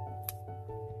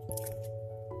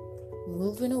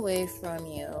moving away from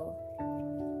you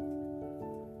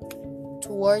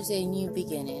towards a new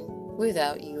beginning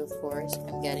without you, of course.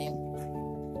 I'm getting,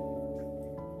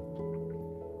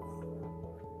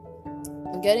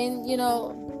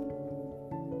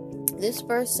 this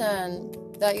person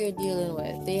that you're dealing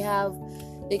with,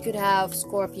 they could have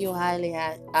Scorpio highly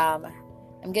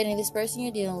I'm getting this person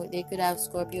you're dealing with, they could have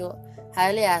Scorpio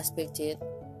highly aspected.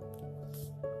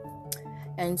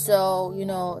 And so,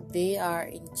 they are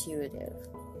intuitive.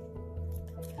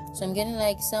 So I'm getting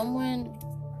like someone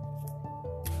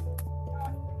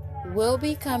will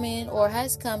be coming or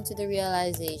has come to the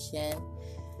realization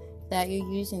that you're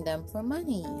using them for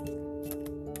money.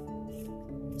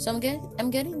 So I'm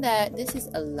getting that this is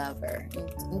a lover.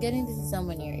 I'm getting this is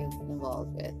someone you're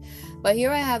involved with. But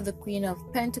here I have the Queen of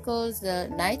Pentacles, the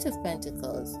Knight of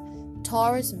Pentacles,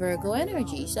 Taurus, Virgo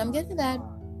energy. So I'm getting that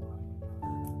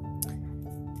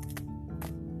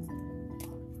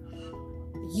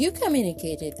you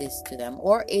communicated this to them,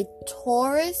 or a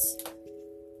Taurus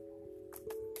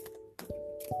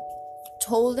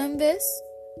told them this,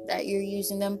 that you're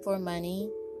using them for money.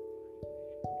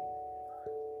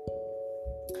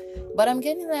 But I'm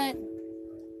getting that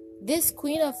this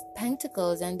Queen of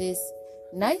Pentacles and this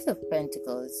Knight of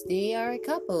Pentacles, they are a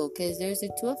couple, because there's the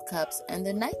Two of Cups and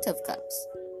the Knight of Cups.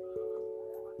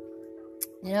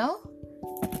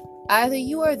 Either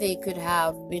you or they could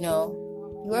have, you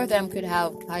or them could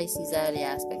have Pisces highly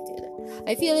aspected.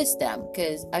 I feel it's them,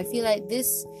 because I feel like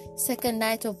this second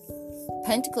Knight of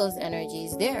Pentacles energy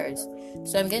is theirs.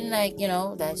 So I'm getting like,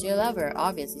 that's your lover,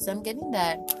 obviously. So I'm getting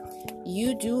that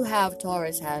you do have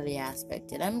Taurus highly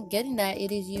aspected. I'm getting that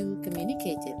it is you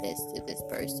communicated this to this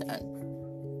person.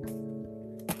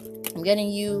 I'm getting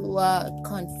you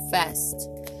confessed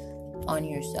on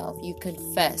yourself. You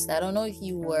confessed. I don't know if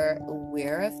you were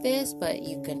aware of this, but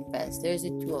you confessed. There's a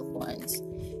Two of Wands,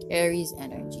 Aries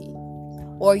energy.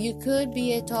 Or you could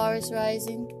be a Taurus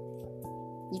rising.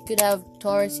 You could have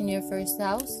Taurus in your first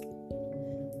house.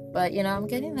 But, I'm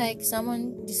getting like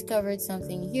someone discovered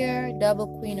something here.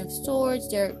 Double Queen of Swords.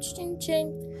 They're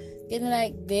getting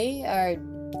like they are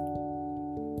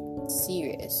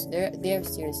serious. They're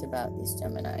serious about this,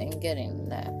 Gemini. I'm getting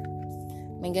that.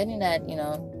 I'm getting that,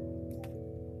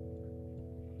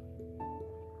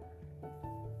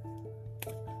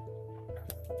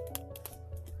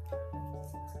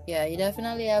 Yeah, you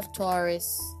definitely have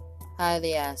Taurus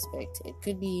highly aspected. It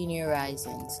could be in your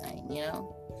rising sign,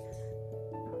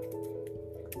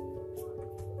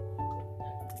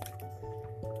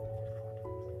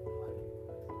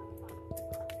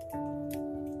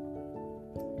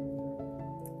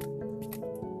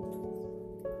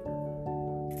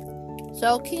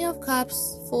 So, King of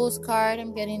Cups, Fool's card.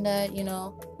 I'm getting that,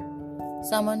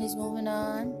 someone is moving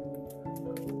on.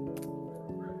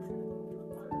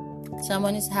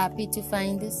 Someone is happy to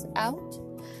find this out.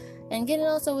 And getting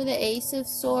also with the Ace of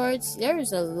Swords, there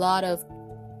is a lot of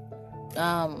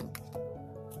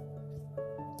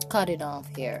cutting off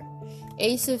here.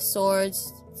 Ace of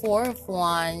Swords, Four of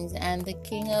Wands, and the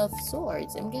King of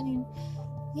Swords. I'm getting,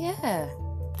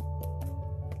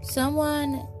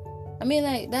 someone,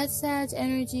 like that Sag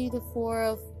energy, the Four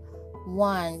of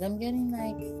Wands. I'm getting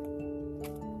like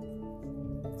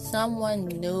someone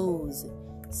knows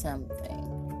something.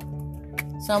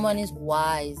 Someone is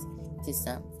wise to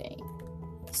something.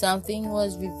 Something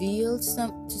was revealed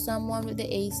to someone with the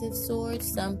Ace of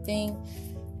Swords. I'm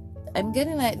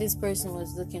getting like this person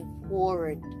was looking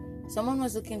forward. Someone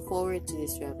was looking forward to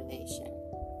this revelation.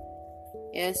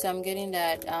 Yes, I'm getting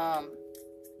that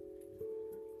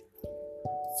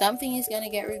something is going to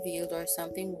get revealed, or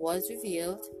something was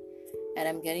revealed. And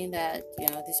I'm getting that,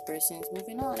 this person is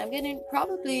moving on. I'm getting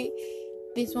probably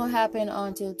this won't happen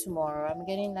until tomorrow. I'm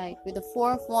getting like with the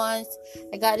Four of Wands.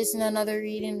 I got this in another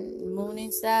reading. Moon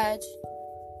in Sag.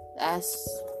 That's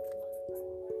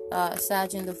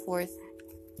Sag in the 4th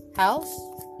house.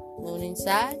 Moon in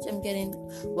Sag. I'm getting,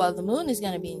 the moon is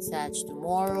going to be in Sag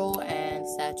tomorrow and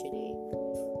Saturday.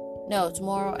 No,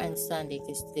 tomorrow and Sunday,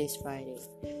 because today's Friday.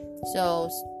 So,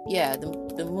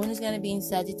 the moon is going to be in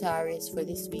Sagittarius for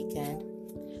this weekend.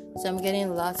 So I'm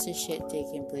getting lots of shit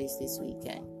taking place this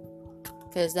weekend.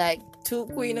 Because like 2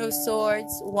 Queen of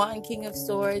Swords, 1 King of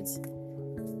Swords,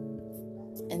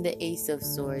 and the Ace of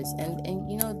Swords.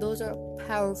 And those are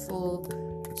powerful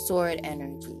sword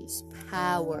energies.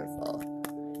 Powerful.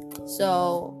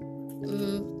 So,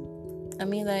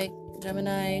 like,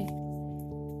 Gemini,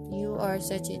 you are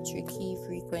such a tricky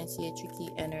frequency, a tricky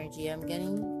energy. I'm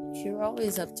getting, you're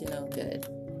always up to no good.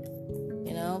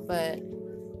 But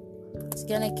it's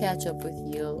gonna catch up with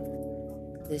you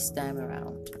this time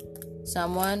around.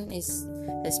 Someone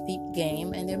has peeped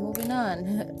game and they're moving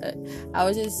on. I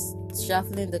was just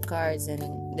shuffling the cards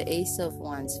and the Ace of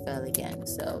Wands fell again.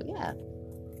 So yeah,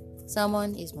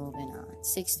 someone is moving on.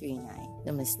 639.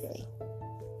 Namaste.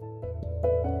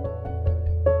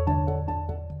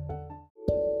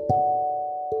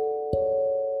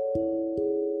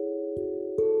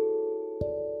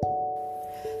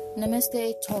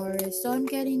 Namaste, Taurus. So I'm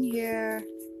getting here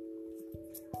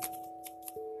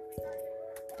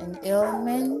an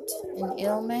illness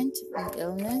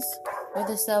with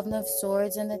the Seven of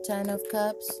Swords and the Ten of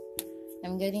Cups.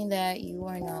 I'm getting that you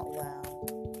are not well.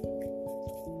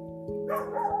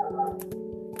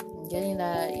 I'm getting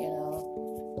that,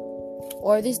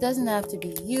 or this doesn't have to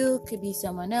be you, could be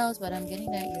someone else, but I'm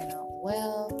getting that you're not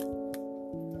well.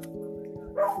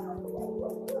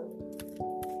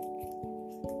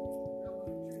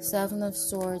 Seven of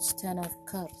Swords, Ten of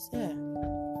Cups. Yeah.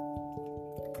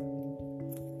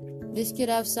 This could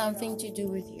have something to do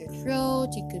with your throat.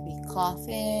 You could be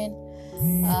coughing.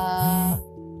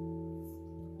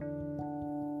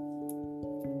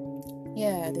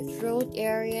 Yeah, the throat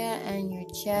area and your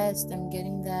chest. I'm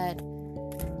getting that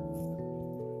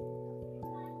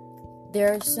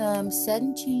there are some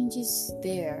sudden changes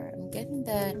there. I'm getting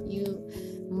that you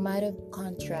might have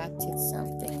contracted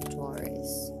something,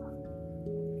 Taurus.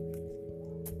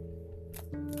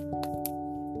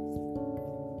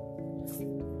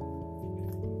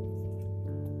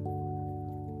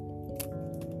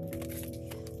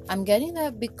 I'm getting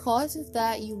that because of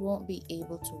that, you won't be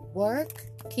able to work.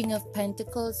 King of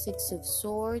Pentacles, Six of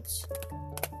Swords.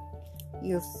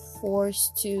 You're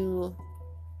forced to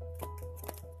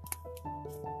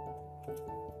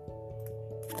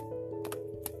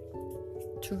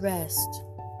rest.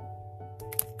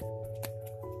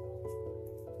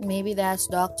 Maybe that's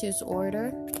doctor's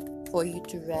order for you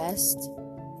to rest.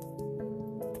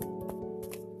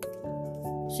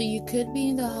 So you could be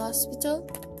in the hospital.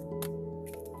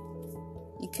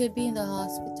 You could be in the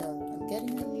hospital. I'm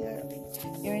getting it here.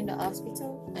 You're in the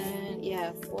hospital. And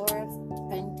yeah, Four of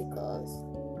Pentacles.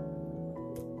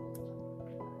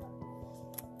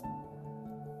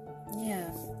 Yeah.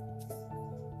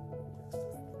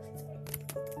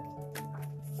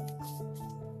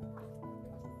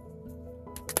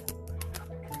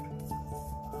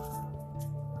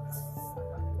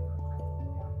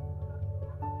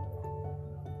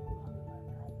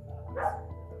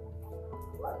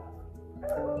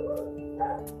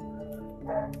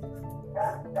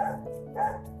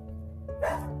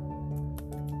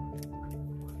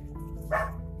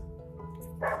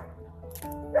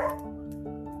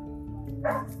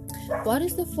 What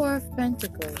is the Four of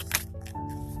Pentacles?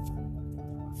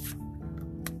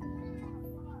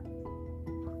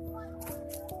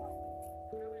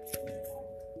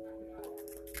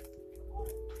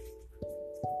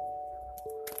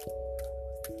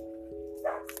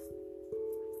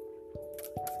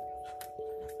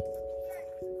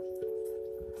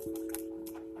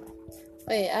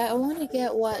 Wait, I want to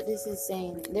get what this is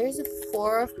saying. There's a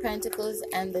Four of Pentacles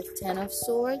and the Ten of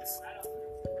Swords.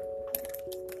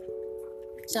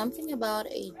 Something about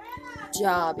a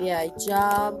job. Yeah, a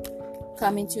job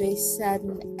coming to a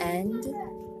sudden end.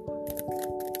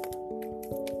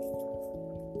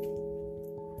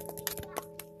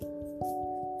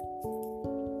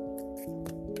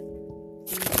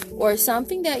 Or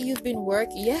something that you've been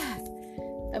working. Yeah.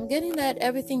 I'm getting that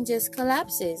everything just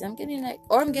collapses. I'm getting that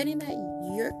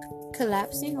you're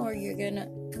collapsing or you're gonna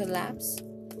collapse.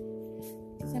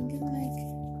 So I'm getting like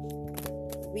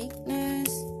weakness,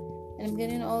 and I'm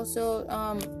getting also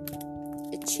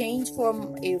a change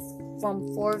from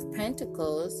Four of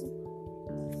Pentacles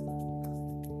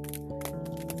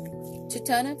to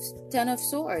Ten of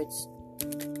Swords.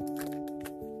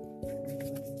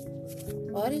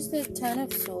 What is the Ten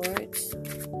of Swords?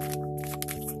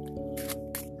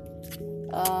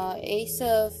 Ace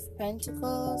of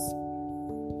Pentacles.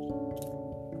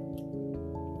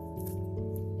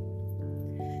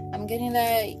 I'm getting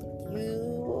that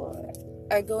you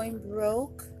are going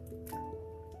broke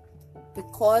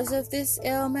because of this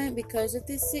ailment, because of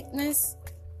this sickness.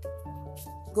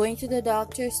 Going to the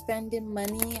doctor, spending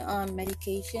money on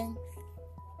medication.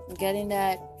 I'm getting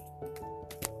that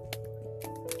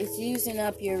it's using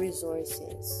up your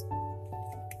resources.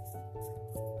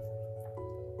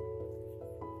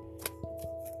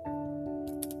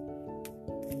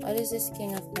 What is this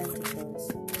King of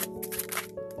Pentacles?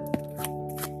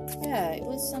 Yeah, it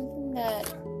was something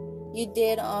that you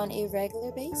did on a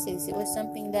regular basis. It was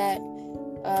something that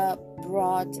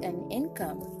brought an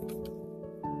income.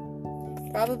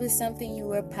 Probably something you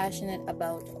were passionate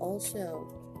about also.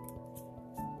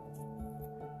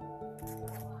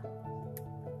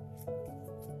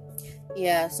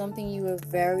 Yeah, something you were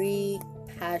very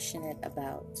passionate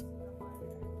about.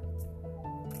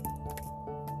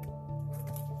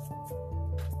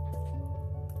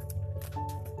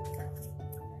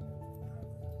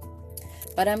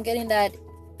 But I'm getting that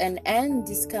an end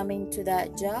is coming to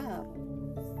that job.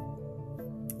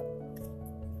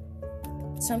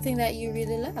 Something that you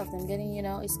really loved. I'm getting,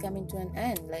 it's coming to an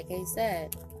end. Like I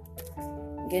said,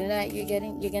 I'm getting that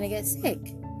you're gonna get sick,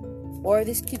 or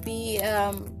this could be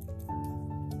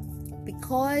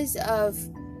because of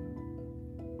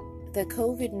the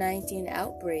COVID-19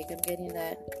 outbreak. I'm getting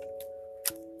that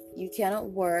you cannot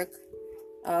work.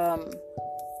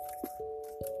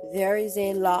 There is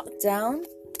a lockdown.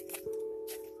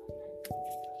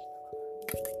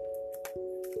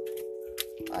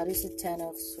 Oh, this is 10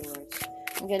 of Swords.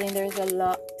 I'm getting there's a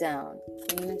lockdown.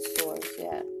 Queen of Swords,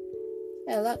 yeah.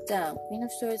 Yeah, lockdown. Queen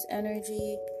of Swords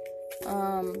energy.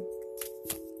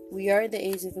 We are the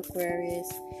Age of Aquarius.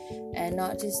 And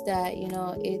not just that,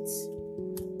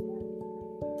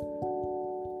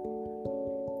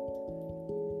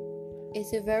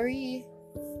 it's a very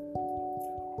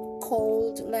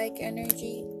cold-like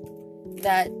energy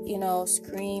that,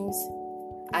 screams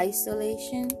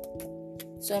isolation.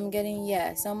 So I'm getting,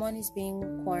 someone is being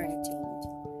quarantined.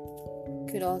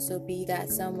 Could also be that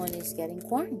someone is getting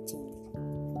quarantined.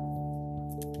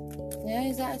 Yeah,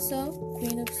 is that so?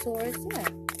 Queen of Swords, yeah.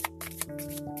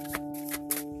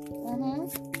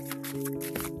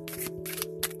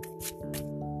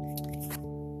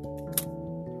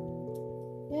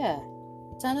 Yeah,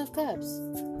 10 of Cups.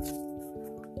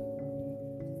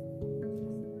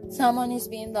 Someone is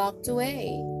being locked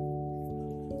away.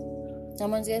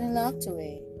 Someone's getting locked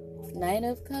away. 9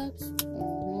 of Cups.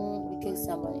 Because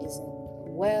someone isn't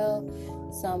well.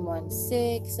 Someone's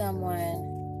sick.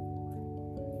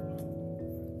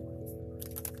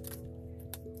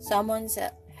 Someone's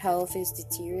health is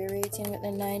deteriorating with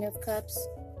the 9 of Cups.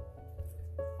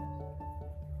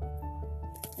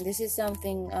 And this is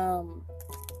something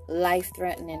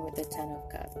life-threatening with the 10 of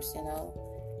Cups.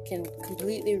 Can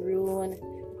completely ruin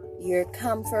your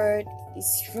comfort.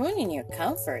 It's ruining your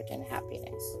comfort and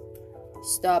happiness.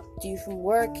 Stopped you from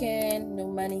working. No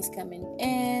money's coming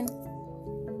in.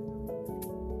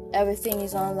 Everything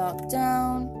is on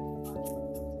lockdown.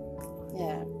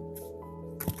 Yeah.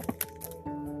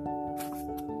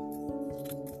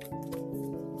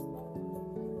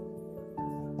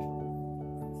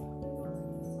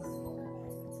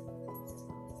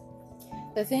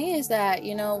 The thing is that,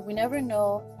 we never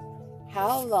know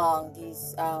how long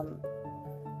these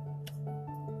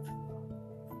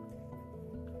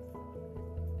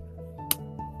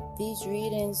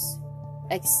readings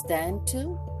extend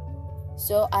to.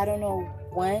 So I don't know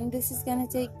when this is gonna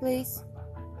take place.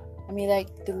 I mean,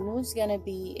 like, the moon's gonna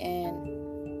be in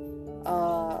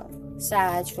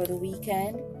Sag for the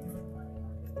weekend.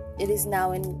 It is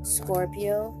now in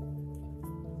Scorpio.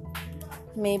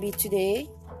 Maybe today.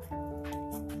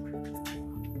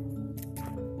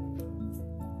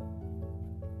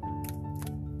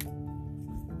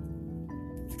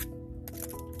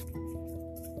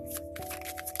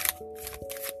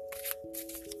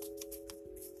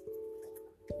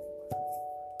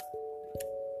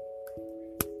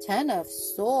 Ten of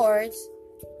Swords.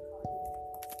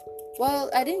 Well,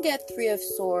 I didn't get 3 of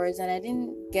Swords and I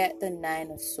didn't get the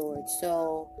 9 of Swords.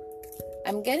 So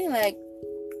I'm getting like,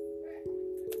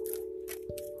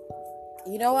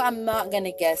 what? I'm not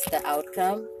gonna guess the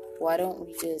outcome. Why don't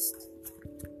we just,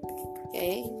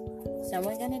 okay,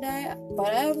 someone gonna die? But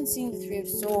I haven't seen the 3 of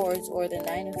Swords or the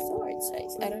 9 of Swords.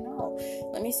 I don't know.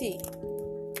 Let me see.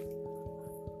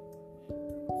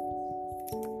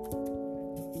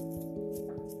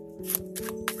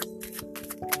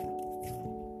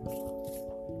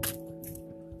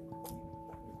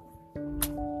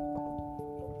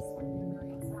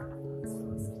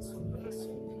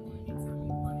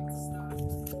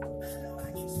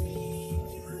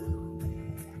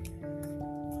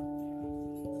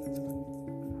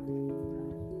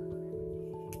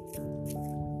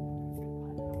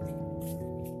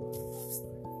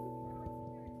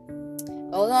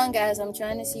 Hold on, guys. I'm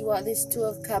trying to see what this 2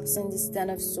 of Cups and this 10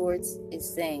 of Swords is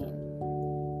saying.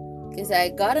 Because I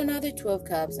got another 2 of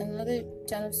Cups and another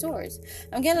 10 of Swords.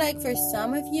 I'm getting like, for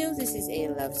some of you, this is a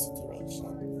love situation.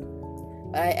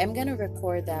 But I am going to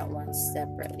record that one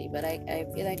separately. But I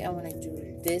feel like I want to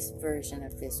do this version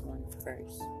of this one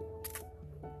first.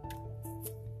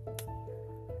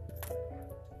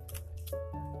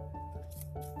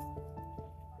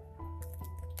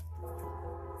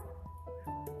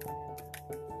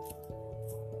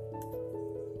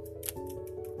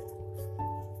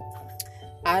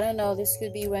 I don't know. This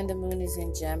could be when the moon is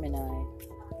in Gemini.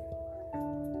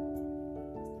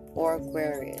 or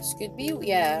Aquarius. Could be,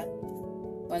 yeah,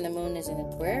 when the moon is in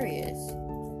Aquarius.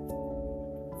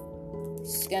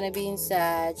 It's going to be in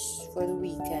Sag for the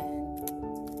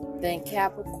weekend. Then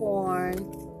Capricorn.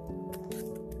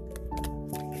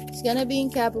 It's going to be in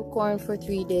Capricorn for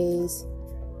 3 days,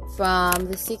 from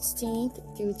the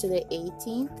 16th through to the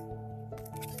 18th.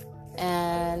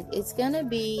 And it's going to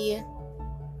be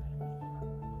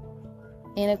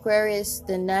in Aquarius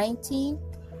the 19th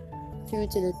through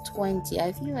to the 20th.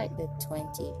 I feel like the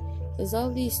 20th. There's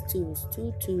all these two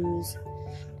twos.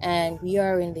 And we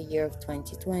are in the year of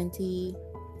 2020.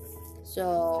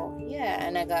 So, yeah,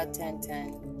 and I got 10.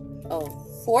 Oh,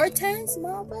 4 tens,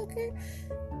 motherfucker?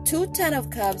 2 10 of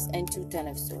cups and 2 10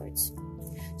 of swords.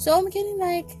 So I'm getting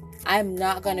like, I'm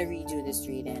not going to redo this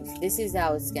reading. This is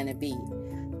how it's going to be.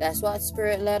 That's what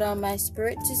Spirit led on my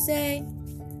spirit to say.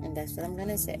 And that's what I'm going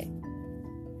to say.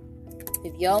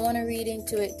 If y'all want to read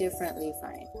into it differently,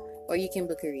 fine. Or you can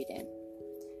book a reading.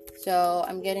 So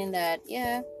I'm getting that,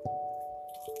 yeah,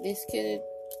 this could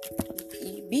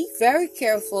be very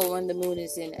careful when the moon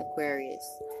is in Aquarius.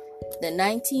 The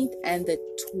 19th and the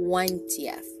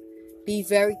 20th. Be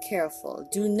very careful.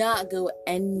 Do not go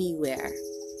anywhere.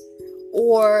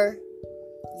 Or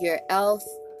your health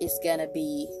is going to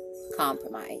be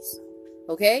compromised.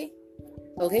 Okay?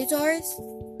 Okay, Taurus?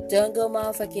 Don't go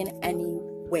motherfucking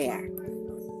anywhere.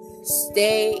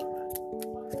 Stay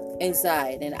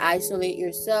inside and isolate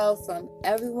yourself from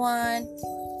everyone.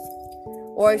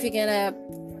 Or if you're gonna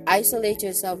isolate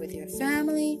yourself with your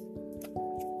family,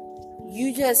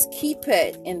 you just keep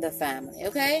it in the family,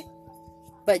 okay?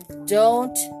 But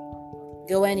don't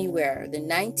go anywhere. The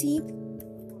 19th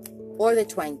or the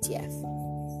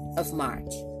 20th of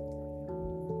March.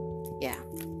 Yeah.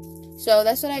 So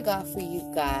that's what I got for you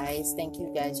guys. Thank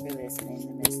you guys for listening.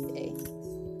 Namaste.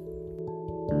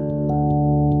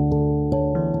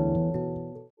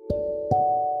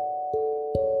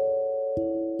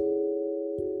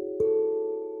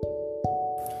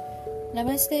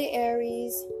 Namaste,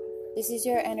 Aries. This is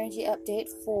your energy update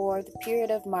for the period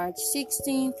of March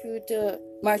 16 through to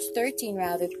March 13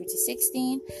 rather through to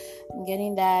 16. I'm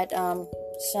getting that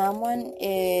someone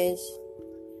is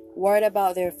worried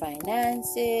about their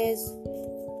finances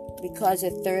because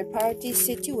a third party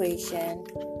situation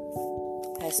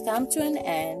has come to an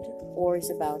end or is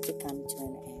about to come to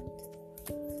an end.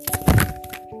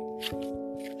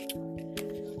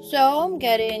 So I'm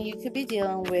getting, you could be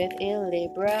dealing with a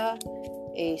Libra,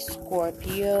 a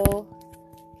Scorpio,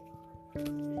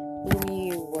 whom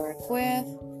you work with.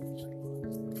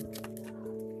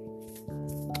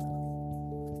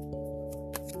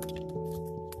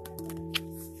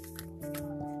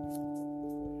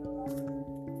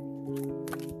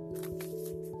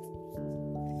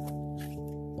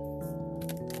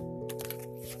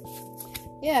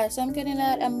 Yeah, so I'm getting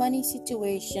at a money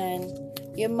situation.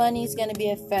 Your money is going to be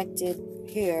affected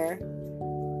here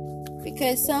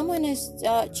because someone is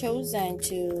chosen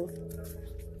to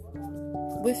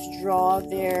withdraw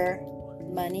their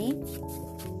money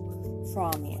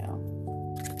from you.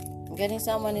 I'm getting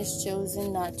someone is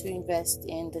chosen not to invest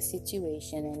in the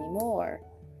situation anymore.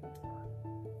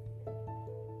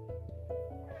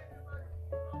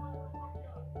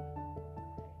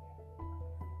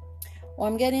 Well,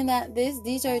 I'm getting that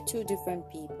these are two different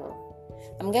people.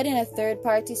 I'm getting a third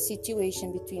party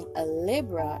situation between a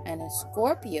Libra and a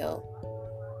Scorpio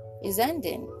is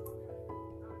ending.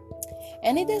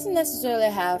 And it doesn't necessarily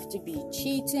have to be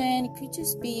cheating. It could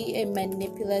just be a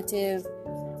manipulative,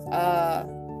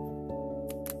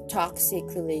 toxic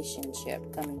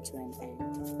relationship coming to an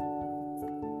end.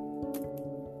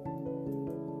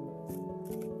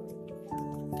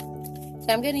 So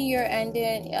I'm getting your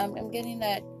ending. I'm getting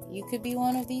that you could be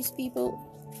one of these people.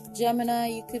 Gemini,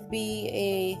 you could be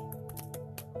a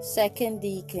second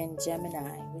decan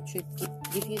Gemini, which would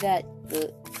give you that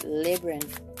Libran.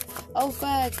 Oh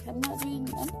fuck, I'm not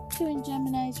doing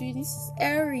Gemini's reading. This is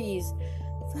Aries.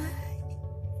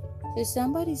 Fuck. So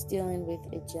somebody's dealing with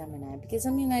a Gemini because I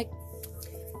mean like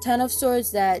 10 of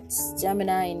Swords, that's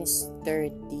Gemini in his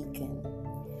third decan.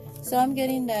 So I'm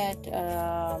getting that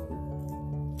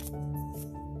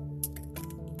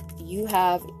you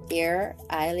have air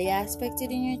highly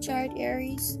aspected in your chart,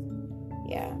 Aries.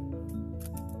 Yeah.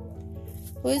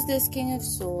 Who is this King of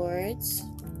Swords?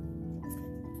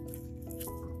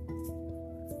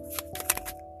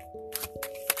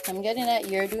 I'm getting that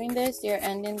you're doing this. You're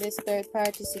ending this third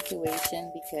party situation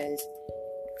because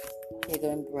you're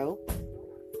going broke.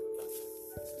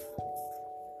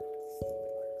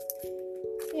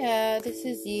 Yeah, this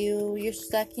is you. You're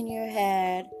stuck in your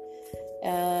head.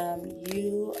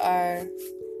 You are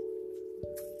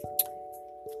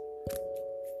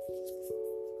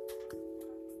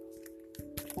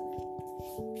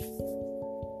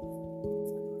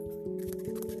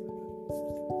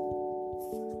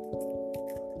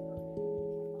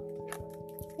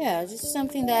Yeah, just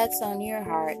something that's on your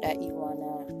heart that you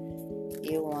wanna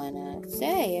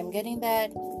say. I'm getting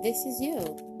that this is you.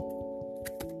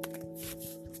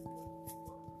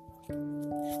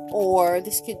 Or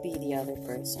this could be the other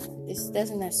person. This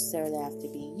doesn't necessarily have to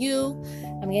be you.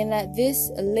 I'm getting that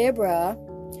this Libra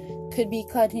could be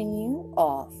cutting you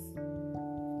off.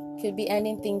 Could be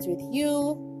ending things with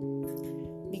you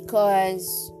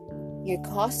because you're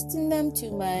costing them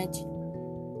too much,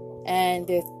 and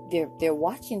they're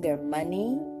watching their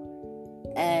money,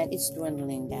 and it's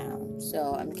dwindling down.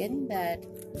 So I'm getting that.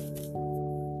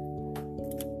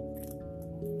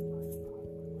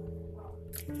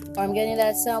 Or I'm getting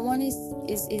that someone is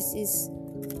it's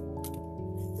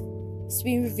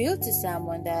being revealed to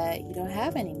someone that you don't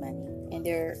have any money, and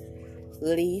they're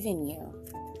leaving you.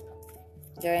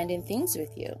 They're ending things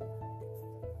with you.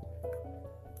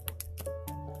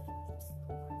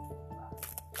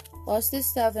 What's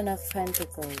this 7 of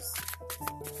Pentacles?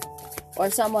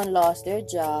 Or someone lost their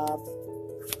job,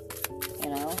 you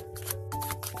know.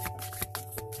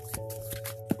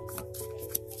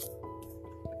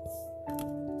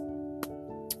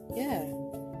 Yeah.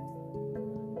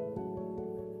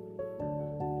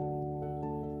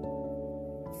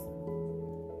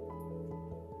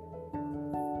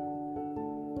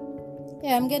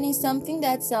 Yeah, I'm getting something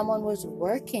that someone was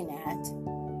working at.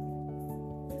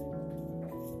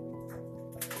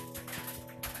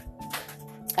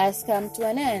 Has come to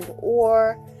an end.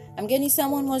 Or I'm getting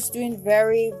someone was doing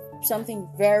something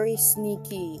very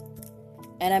sneaky,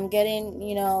 and I'm getting,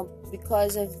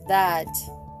 because of that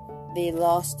they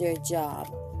lost their job.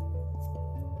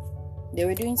 They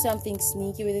were doing something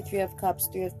sneaky with the 3 of Cups,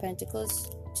 3 of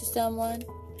Pentacles to someone.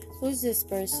 Who's this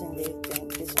person they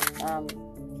think is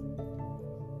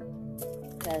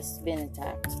that's been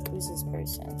attacked? Who's this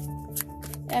person?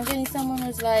 I'm getting someone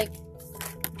who's like,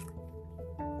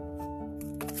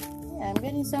 I'm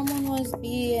getting someone was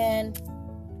being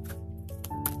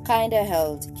kind of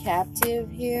held captive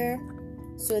here,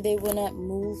 so they will not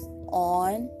move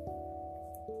on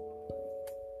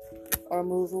or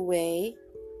move away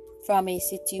from a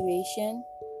situation.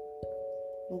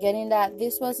 I'm getting that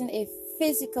this wasn't a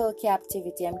physical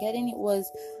captivity. I'm getting it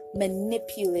was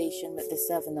manipulation with the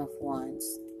 7 of Wands.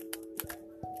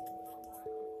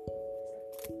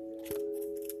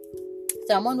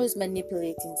 Someone was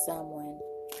manipulating someone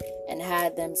and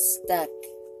had them stuck.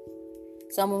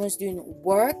 Someone was doing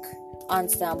work on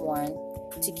someone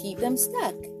to keep them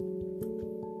stuck.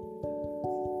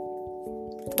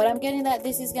 But I'm getting that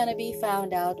this is going to be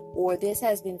found out, or this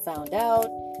has been found out,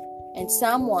 and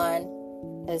someone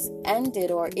has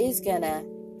ended or is going to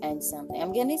end something.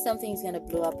 I'm getting something's going to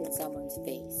blow up in someone's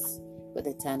face with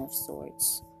the 10 of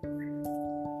Swords.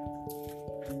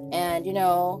 And,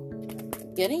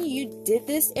 getting you did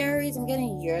this, Aries. I'm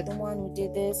getting you're the one who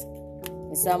did this.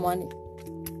 And someone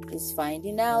is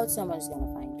finding out. Someone's going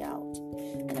to find out.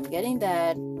 And I'm getting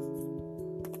that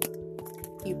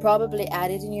you probably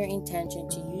added in your intention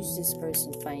to use this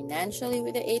person financially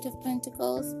with the 8 of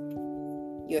Pentacles.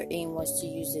 Your aim was to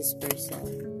use this person.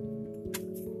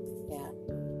 Yeah.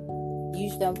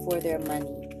 Use them for their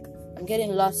money. I'm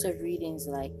getting lots of readings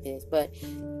like this, but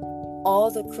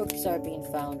all the crooks are being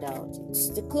found out. It's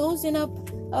the closing up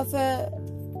of a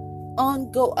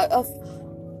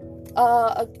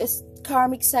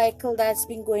karmic cycle that's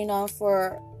been going on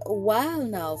for a while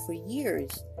now, for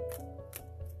years.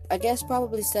 I guess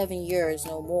probably 7 years,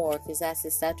 no more, because that's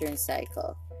the Saturn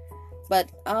cycle.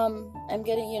 But I'm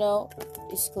getting,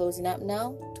 it's closing up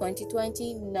now.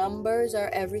 2020, numbers are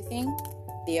everything.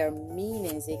 They are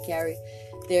meanings. They carry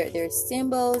their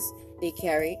symbols. They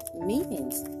carry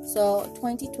meanings. So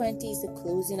 2020 is the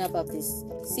closing up of this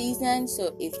season.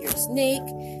 So if you're a snake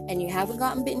and you haven't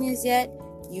gotten bitten as yet,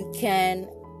 you can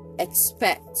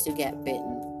expect to get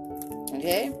bitten.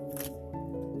 Okay?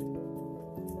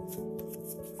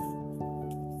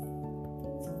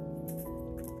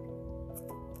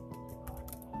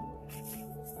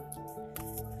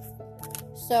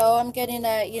 So I'm getting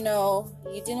that, you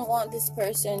didn't want this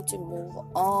person to move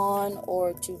on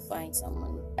or to find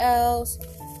someone else.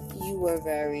 You were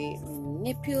very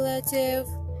manipulative.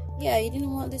 Yeah, you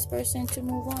didn't want this person to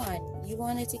move on. You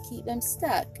wanted to keep them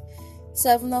stuck.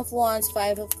 7 of Wands,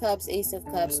 5 of Cups, Ace of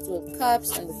Cups, 2 of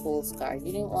Cups, and the Fool's card.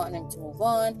 You didn't want them to move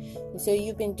on. And so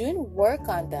you've been doing work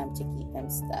on them to keep them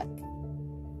stuck.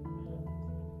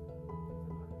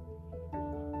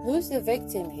 Who's the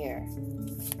victim here?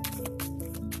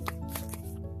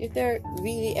 If there are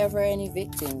really ever any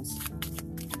victims,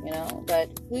 but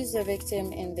who's the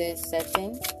victim in this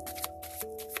setting?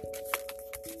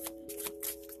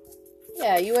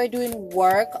 Yeah, you are doing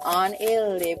work on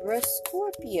a Libra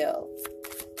Scorpio.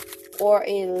 or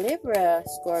a Libra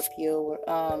Scorpio,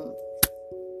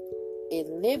 a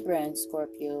Libran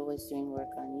Scorpio was doing work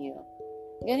on you.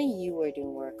 I'm getting you were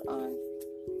doing work on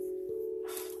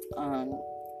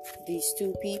these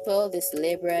two people, this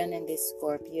Libran and this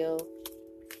Scorpio.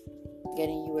 I'm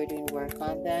getting you were doing work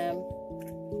on them.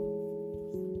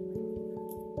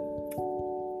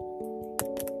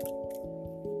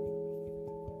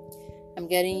 I'm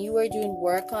getting you are doing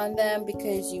work on them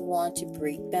because you want to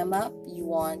break them up. You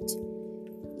want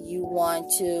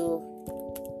to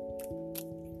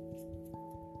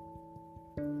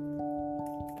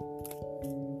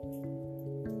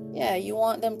you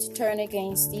want them to turn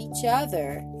against each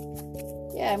other.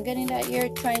 Yeah, I'm getting that you're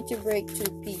trying to break two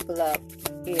people up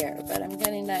here, but I'm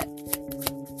getting that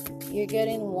you're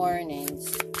getting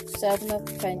warnings. 7 of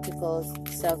Pentacles,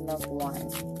 7 of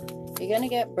Wands. You're gonna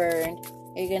get burned.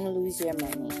 You're gonna lose your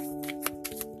money.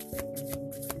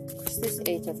 What's this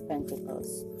 8 of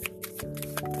Pentacles?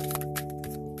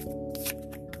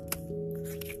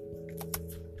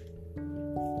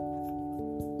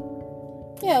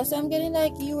 Yeah, so I'm getting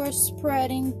like you are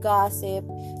spreading gossip,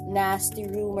 nasty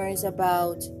rumors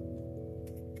about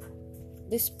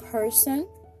this person.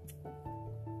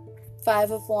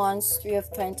 5 of Wands, 3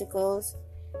 of Pentacles.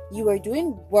 You are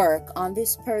doing work on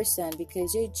this person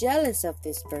because you're jealous of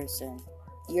this person.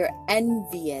 You're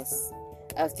envious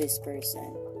of this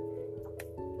person.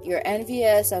 You're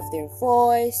envious of their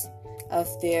voice, of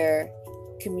their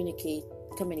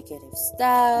communicative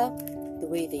style, the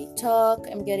way they talk.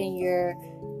 I'm getting you're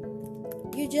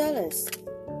jealous.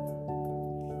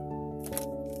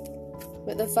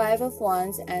 With the 5 of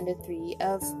Wands and the 3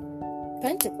 of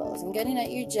Pentacles, I'm getting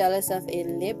that you're jealous of a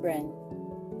Libran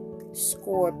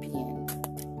Scorpion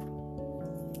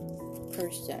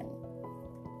person.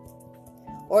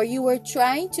 Or you were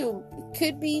trying to,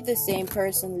 could be the same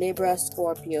person, Libra,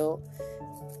 Scorpio,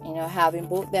 having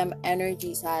both them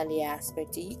energies highly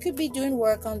aspected. You could be doing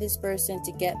work on this person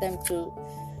to get them to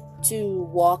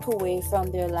walk away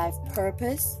from their life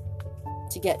purpose,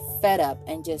 to get fed up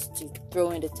and just to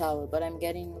throw in the towel. But I'm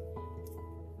getting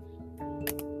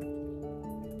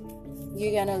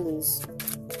you're gonna lose.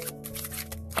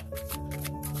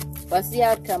 What's the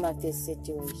outcome of this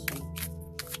situation?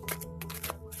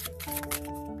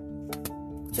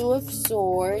 2 of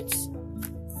Swords,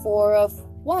 4 of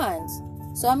Wands.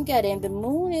 So I'm getting the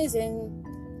moon is in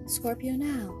Scorpio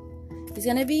now. It's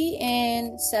going to be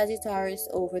in Sagittarius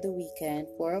over the weekend,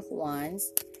 4 of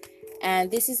Wands.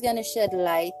 And this is going to shed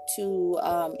light to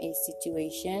a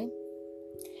situation.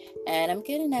 And I'm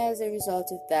getting as a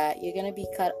result of that, you're going to be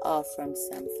cut off from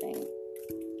something.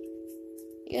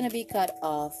 You're going to be cut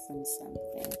off from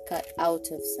something. Cut out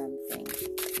of something.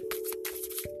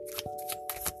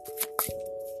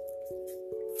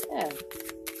 Yeah.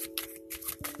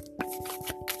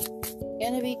 You're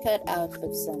going to be cut out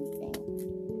of something.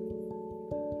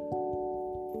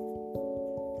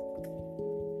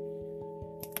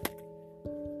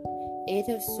 8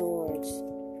 of Swords.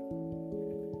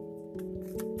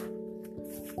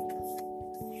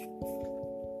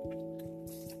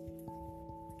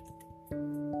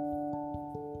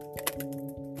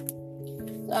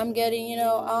 So I'm getting,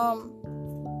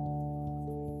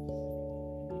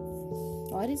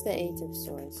 what is the 8 of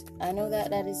Swords? I know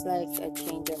that is like a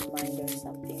change of mind or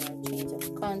something, a change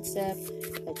of concept,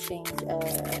 a change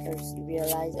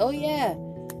realize. Oh yeah,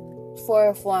 4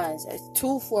 of Wands,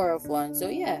 2 4 of Wands. So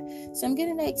yeah, so I'm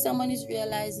getting like someone is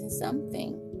realizing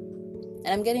something,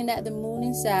 and I'm getting that the moon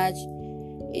in Sag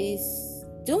is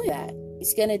doing that.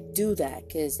 It's gonna do that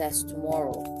because that's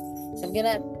tomorrow. So I'm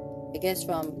gonna, I guess,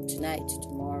 from tonight to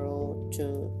tomorrow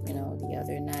to the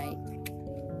other night.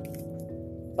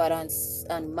 But on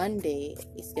Monday,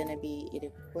 it's gonna be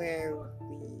it's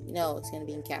gonna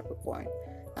be in Capricorn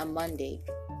on Monday.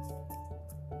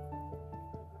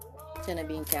 It's gonna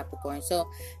be in Capricorn. So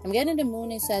I'm getting the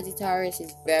moon in Sagittarius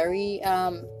is very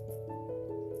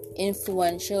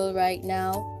influential right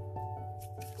now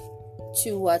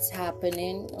to what's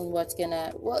happening and what's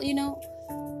gonna. Well,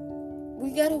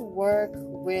 we gotta work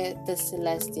with the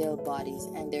celestial bodies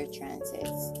and their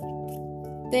transits.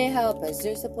 They help us.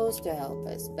 They're supposed to help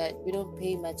us, but we don't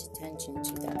pay much attention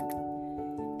to them.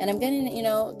 And I'm getting,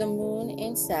 the moon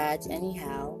in Sag,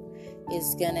 anyhow,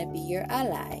 is gonna be your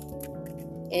ally.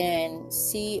 And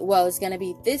it's gonna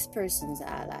be this person's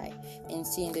ally in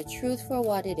seeing the truth for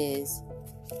what it is,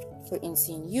 in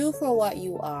seeing you for what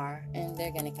you are, and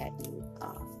they're gonna cut you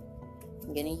off.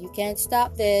 You can't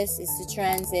stop this. It's the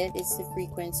transit. It's the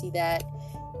frequency that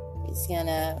is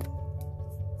gonna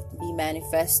be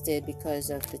manifested because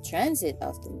of the transit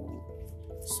of the moon.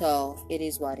 So it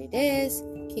is what it is.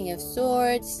 King of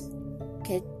Swords,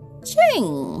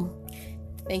 Ching!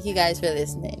 Thank you guys for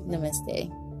listening.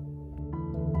 Namaste.